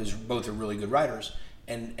Reed, because both are really good writers.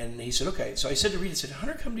 And he said, okay. So I said to Reed, I said,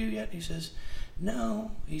 Hunter come to you yet? He says,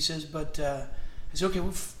 no. He says, but I said, okay,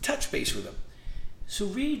 we'll touch base with him. So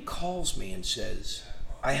Reed calls me and says,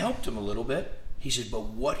 I helped him a little bit. He said, but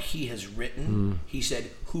what he has written, he said,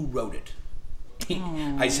 who wrote it?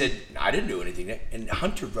 I said, I didn't do anything. And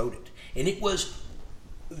Hunter wrote it. And it was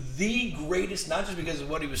the greatest, not just because of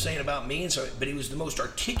what he was saying about me, but he was the most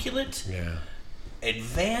articulate,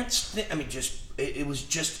 advanced thing. I mean, it was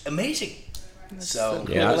just amazing. So,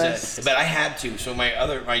 but I had to. So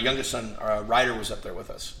my youngest son, Ryder, was up there with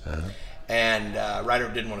us. And Ryder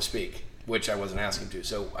didn't want to speak, which I wasn't asking to.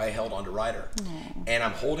 So I held on to Ryder. And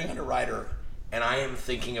I'm holding on to Ryder, and I am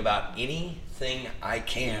thinking about anything I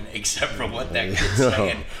can except for what that kid's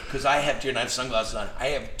saying. Because I have tears, and I have sunglasses on. I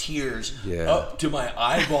have tears up to my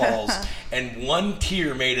eyeballs, and one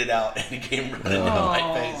tear made it out, and it came running down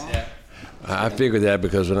my face. Yeah. I figured that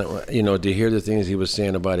because when to hear the things he was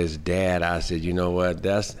saying about his dad, I said, you know what,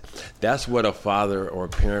 that's what a father or a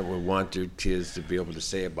parent would want their kids to be able to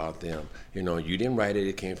say about them. You didn't write it;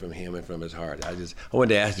 it came from him and from his heart. I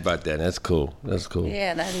wanted to ask you about that. That's cool. That's cool.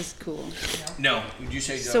 Yeah, that is cool. No, would you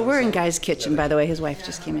say? So we're in Guy's kitchen, by the way. His wife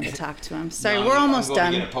just came in to talk to him. Sorry, we're almost done.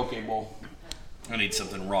 I'm going to get a poke bowl. I need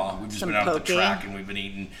something raw. We've just been out at the track and we've been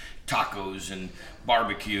eating tacos and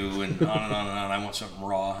barbecue and on and on and on. I want something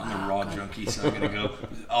raw. I'm a raw junkie, so I'm gonna go.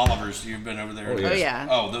 Oliver's, you've been over there. Oh yeah.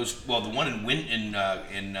 Oh, those. Well, the one in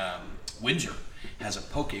Windsor has a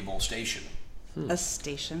poke bowl station. A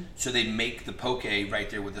station. So they make the poke right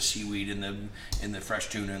there with the seaweed and the fresh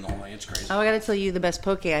tuna and the whole thing. It's crazy. Oh, I got to tell you the best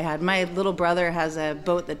poke I had. My little brother has a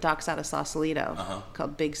boat that docks out of Sausalito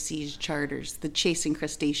called Big Siege Charters, the Chasing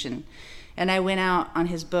Crustacean. And I went out on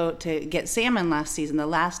his boat to get salmon last season, the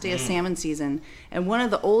last day of salmon season. And one of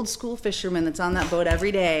the old school fishermen that's on that boat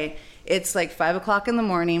every day, it's like 5 o'clock in the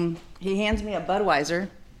morning. He hands me a Budweiser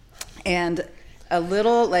and a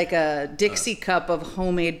little, like a Dixie cup of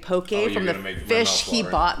homemade poke from the fish he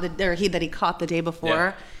bought, that he caught the day before.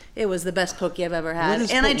 Yeah. It was the best poke I've ever had.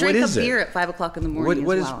 Is And I po- drank what a is it? beer at 5 o'clock in the morning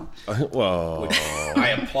What as is? well. Well, I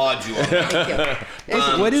applaud you on that.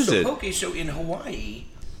 Thank you. what is so it? Poke, so in Hawaii,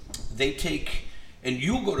 they take, and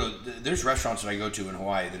you'll go to, there's restaurants that I go to in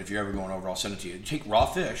Hawaii that if you're ever going over, I'll send it to you. You take raw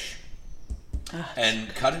fish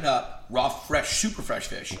and cut it up, raw, fresh, super fresh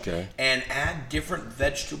fish, Okay. and add different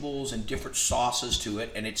vegetables and different sauces to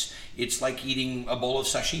it, and it's like eating a bowl of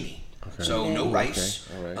sashimi. Okay. So no Ooh, rice.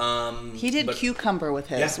 okay. All right. He did but- cucumber with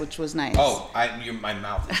his, Yeah. which was nice. Oh, my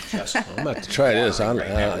mouth is just. I'm about to try this. Right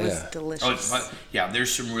now. It was Yeah. delicious. Oh, it's fun. Yeah,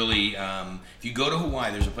 there's some really. If you go to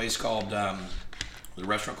Hawaii, there's a place called the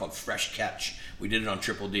restaurant called Fresh Catch. We did it on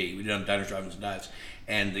Triple D. We did it on Diners, Drive-Ins, and Dives,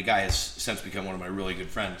 and the guy has since become one of my really good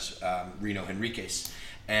friends, Reno Henriquez,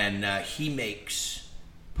 and he makes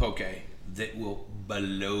poke that will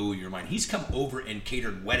blow your mind. He's come over and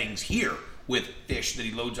catered weddings here with fish that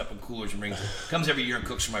he loads up in coolers and brings. Comes every year and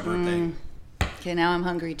cooks for my birthday. Okay, now I'm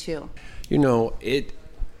hungry too. You know,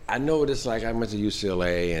 I know what it's like. I went to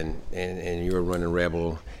UCLA and you were running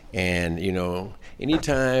Rebel, and you know,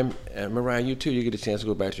 anytime, Mariah, you too, you get a chance to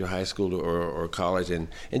go back to your high school or college and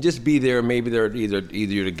just be there. Maybe they're either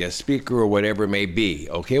you're the guest speaker or whatever it may be.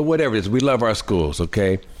 Okay, whatever it is, we love our schools.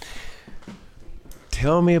 Okay,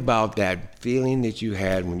 tell me about that feeling that you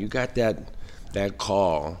had when you got that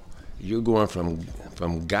call. You're going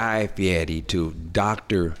from Guy Fieri to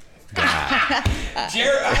Dr. Guy.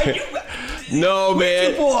 Jared, No,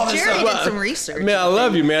 man. Jerry did some research. Man, I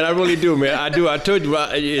love you, man. I really do, man. I do. I told you,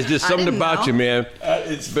 it's just something didn't about know. you, man.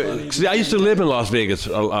 It's funny. See, I used to live in Las Vegas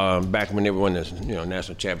back when they won this,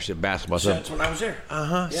 national championship basketball. So, That's when I was there.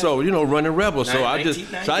 so running Rebel. So I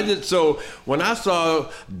 1990. so when I saw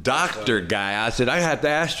Dr. Guy, I said I had to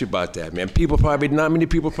ask you about that, man. Not many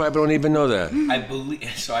people probably don't even know that. I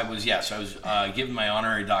believe so. I was given my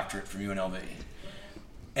honorary doctorate from UNLV,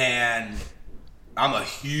 and I'm a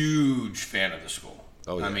huge fan of the school.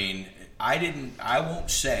 Oh, yeah. I mean, I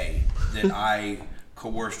won't say that I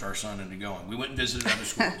coerced our son into going. We went and visited other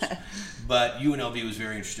schools, but UNLV was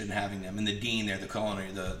very interested in having them. And the dean there, the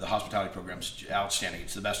culinary, the hospitality program's outstanding.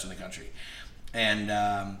 It's the best in the country. And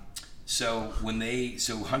so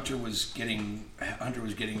Hunter was getting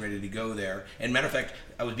ready to go there. And matter of fact,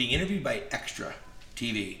 I was being interviewed by Extra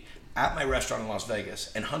TV at my restaurant in Las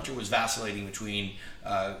Vegas, and Hunter was vacillating between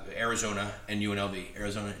Arizona and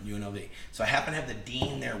UNLV. So I happened to have the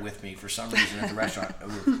dean there with me for some reason at the restaurant. We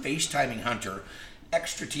were FaceTiming Hunter.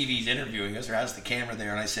 Extra TV's interviewing us, or has the camera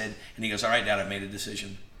there, and I said, and he goes, "All right, Dad, I've made a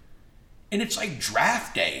decision." And it's like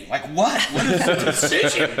draft day. Like, what? What is the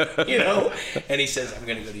decision? And he says, "I'm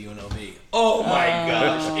going to go to UNLV." Oh my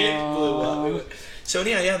gosh, it blew up. So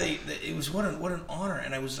anyhow, it was what an honor,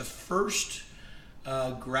 and I was the first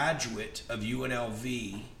graduate of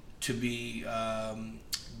UNLV to be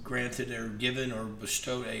granted or given or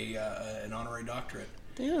bestowed an honorary doctorate.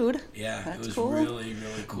 Dude. Yeah, that's it was cool. really,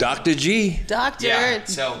 really cool. Dr. G. Doctor. Yeah,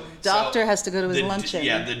 Doctor has to go to his the- luncheon.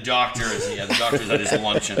 Yeah, the doctor's at his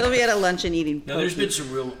luncheon. He'll be at a luncheon eating. No, there's poke. been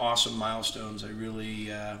some real awesome milestones. I really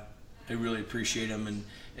appreciate them, and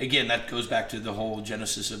again, that goes back to the whole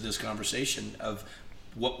genesis of this conversation of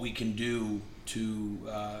what we can do to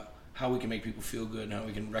how we can make people feel good, and how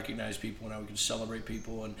we can recognize people, and how we can celebrate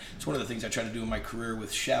people. And it's one of the things I try to do in my career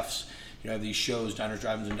with chefs. I have these shows, Diners,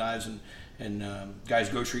 Drive-Ins, and Dives, and Guys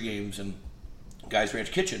Grocery Games, and Guys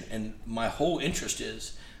Ranch Kitchen. And my whole interest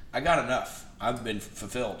is, I got enough. I've been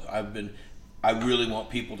fulfilled. I really want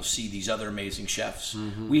people to see these other amazing chefs.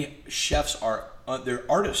 Chefs are they're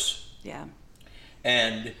artists, Yeah.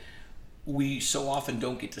 and we so often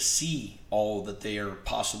don't get to see all that they are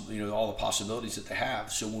possible, all the possibilities that they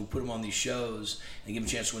have. So when we put them on these shows and give them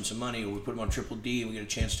a chance to win some money, or we put them on Triple D and we get a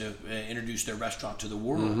chance to introduce their restaurant to the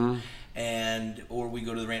world, or we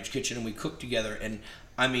go to the Ranch Kitchen and we cook together. And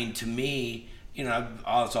I mean, to me,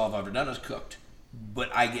 that's all I've ever done is cooked.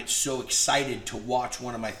 But I get so excited to watch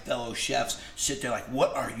one of my fellow chefs sit there like,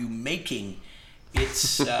 what are you making? It's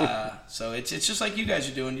so it's just like you guys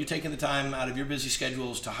are doing. You're taking the time out of your busy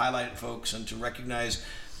schedules to highlight folks and to recognize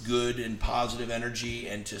good and positive energy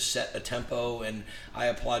and to set a tempo. And I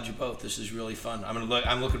applaud you both. This is really fun.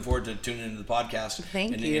 I'm looking forward to tuning into the podcast.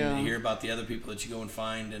 Thank you. And hear about the other people that you go and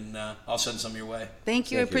find, and I'll send some your way.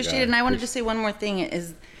 Thank you. I Thank you, appreciate guys. it. And I wanted to say one more thing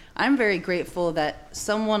is I'm very grateful that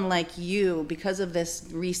someone like you, because of this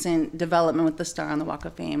recent development with the Star on the Walk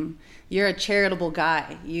of Fame, you're a charitable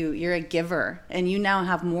guy. You're a giver, and you now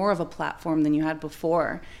have more of a platform than you had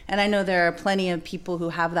before. And I know there are plenty of people who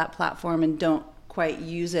have that platform and don't quite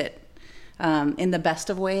use it in the best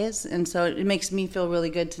of ways. And so it makes me feel really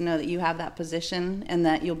good to know that you have that position and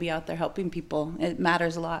that you'll be out there helping people. It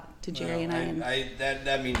matters a lot to Jerry and I.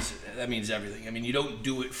 That means everything. I mean, you don't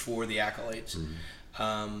do it for the accolades,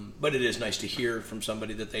 but it is nice to hear from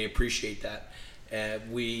somebody that they appreciate that.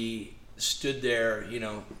 We stood there,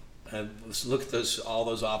 let's look at all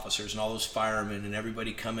those officers and all those firemen and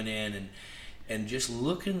everybody coming in and just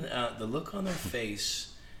looking at the look on their face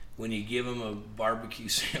when you give them a barbecue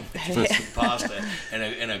sandwich with some pasta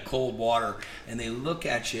and a cold water, and they look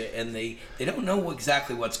at you and they don't know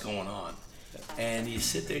exactly what's going on. And you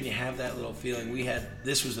sit there and you have that little feeling.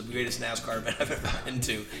 This was the greatest NASCAR event I've ever been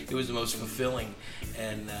to. It was the most fulfilling.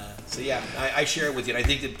 And so yeah, I share it with you. And I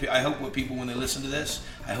think that I hope what people, when they listen to this,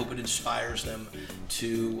 I hope it inspires them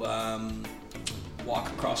to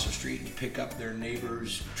walk across the street and pick up their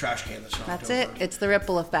neighbor's trash can that's knocked over. That's it. It's the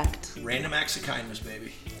ripple effect. Random acts of kindness,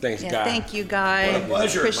 baby. Thanks, Guy. Thank you, Guy. What a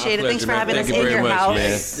pleasure. Appreciate it. My Thanks for pleasure, having man. us Thank you in very your much, house.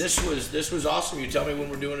 man. This was awesome. You tell me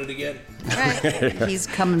when we're doing it again. All right. He's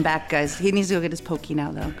coming back, guys. He needs to go get his pokey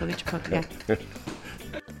now, though. Go get your pokey. Yeah.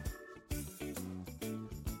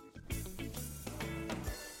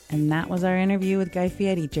 And that was our interview with Guy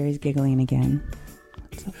Fieri. Jerry's giggling again.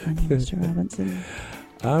 What's so funny, Mr. Robinson?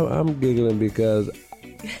 I'm giggling because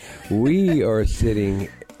we are sitting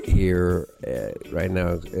here right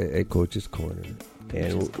now at Coach's Corner.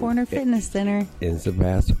 Corner Fitness Center in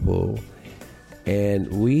Sebastopol.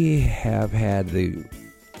 And we have had the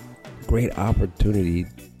great opportunity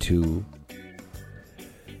to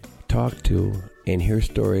talk to and hear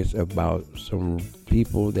stories about some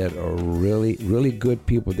people that are really, really good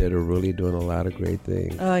people that are really doing a lot of great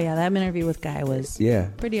things. Oh, yeah. That interview with Guy was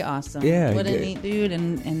pretty awesome. Yeah. What a neat dude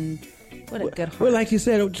and what a good heart. Well, like you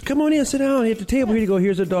said, just come on in, sit down at the table. Here you go.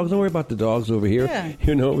 Here's the dogs. Don't worry about the dogs over here.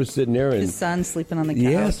 Yeah. We're sitting there. And his son sleeping on the couch.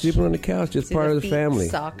 Yeah, sleeping on the couch. Just See part of the feet, family.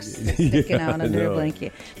 Socks sticking out under a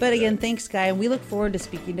blanket. But again, thanks, Guy. We look forward to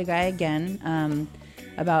speaking to Guy again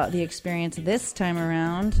about the experience this time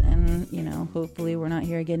around. And, hopefully we're not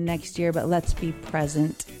here again next year. But let's be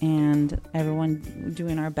present and everyone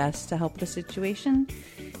doing our best to help the situation.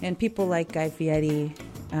 And people like Guy Fieri,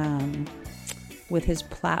 with his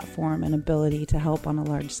platform and ability to help on a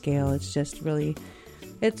large scale, it's really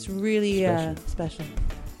special.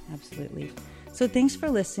 Absolutely. So thanks for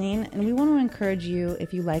listening, and we want to encourage you,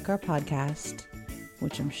 if you like our podcast,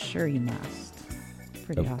 which I'm sure you must.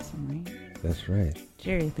 Pretty awesome, right? That's right.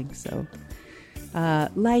 Jerry thinks so.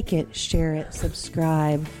 Like it, share it,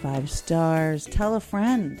 subscribe, 5 stars, tell a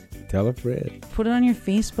friend. Tell a friend. Put it on your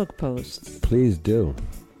Facebook posts. Please do.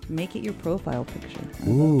 Make it your profile picture.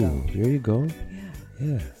 Ooh, there you go.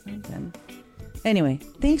 Yeah. Something. Anyway,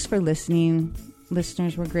 thanks for listening.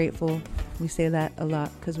 Listeners, we're grateful. We say that a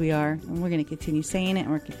lot because we are. And we're going to continue saying it and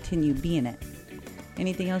we're going to continue being it.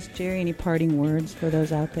 Anything else, Jerry? Any parting words for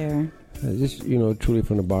those out there? Just, truly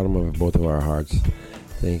from the bottom of both of our hearts,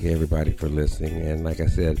 thank everybody for listening. And like I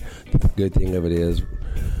said, the good thing of it is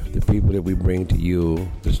the people that we bring to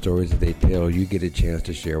you, the stories that they tell, you get a chance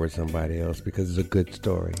to share with somebody else because it's a good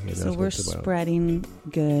story. And so we're spreading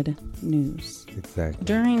good news. Exactly.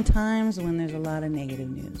 During times when there's a lot of negative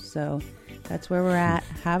news. So that's where we're at.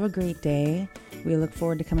 Have a great day. We look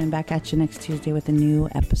forward to coming back at you next Tuesday with a new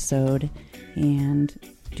episode. And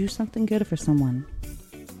do something good for someone.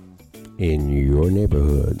 In your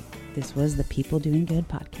neighborhood. This was the People Doing Good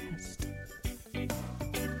podcast.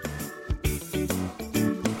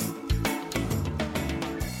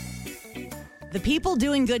 The People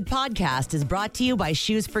Doing Good podcast is brought to you by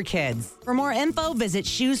Shoes for Kids. For more info, visit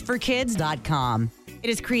shoesforkids.com. It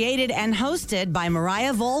is created and hosted by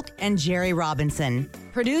Mariah Volk and Jerry Robinson.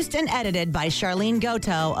 Produced and edited by Charlene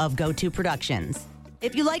Goto of GoTo Productions.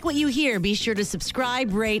 If you like what you hear, be sure to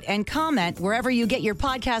subscribe, rate, and comment wherever you get your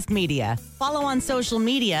podcast media. Follow on social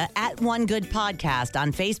media at One Good Podcast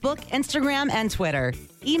on Facebook, Instagram, and Twitter.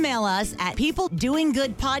 Email us at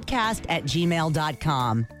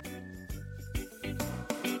peopledoinggoodpodcast@gmail.com.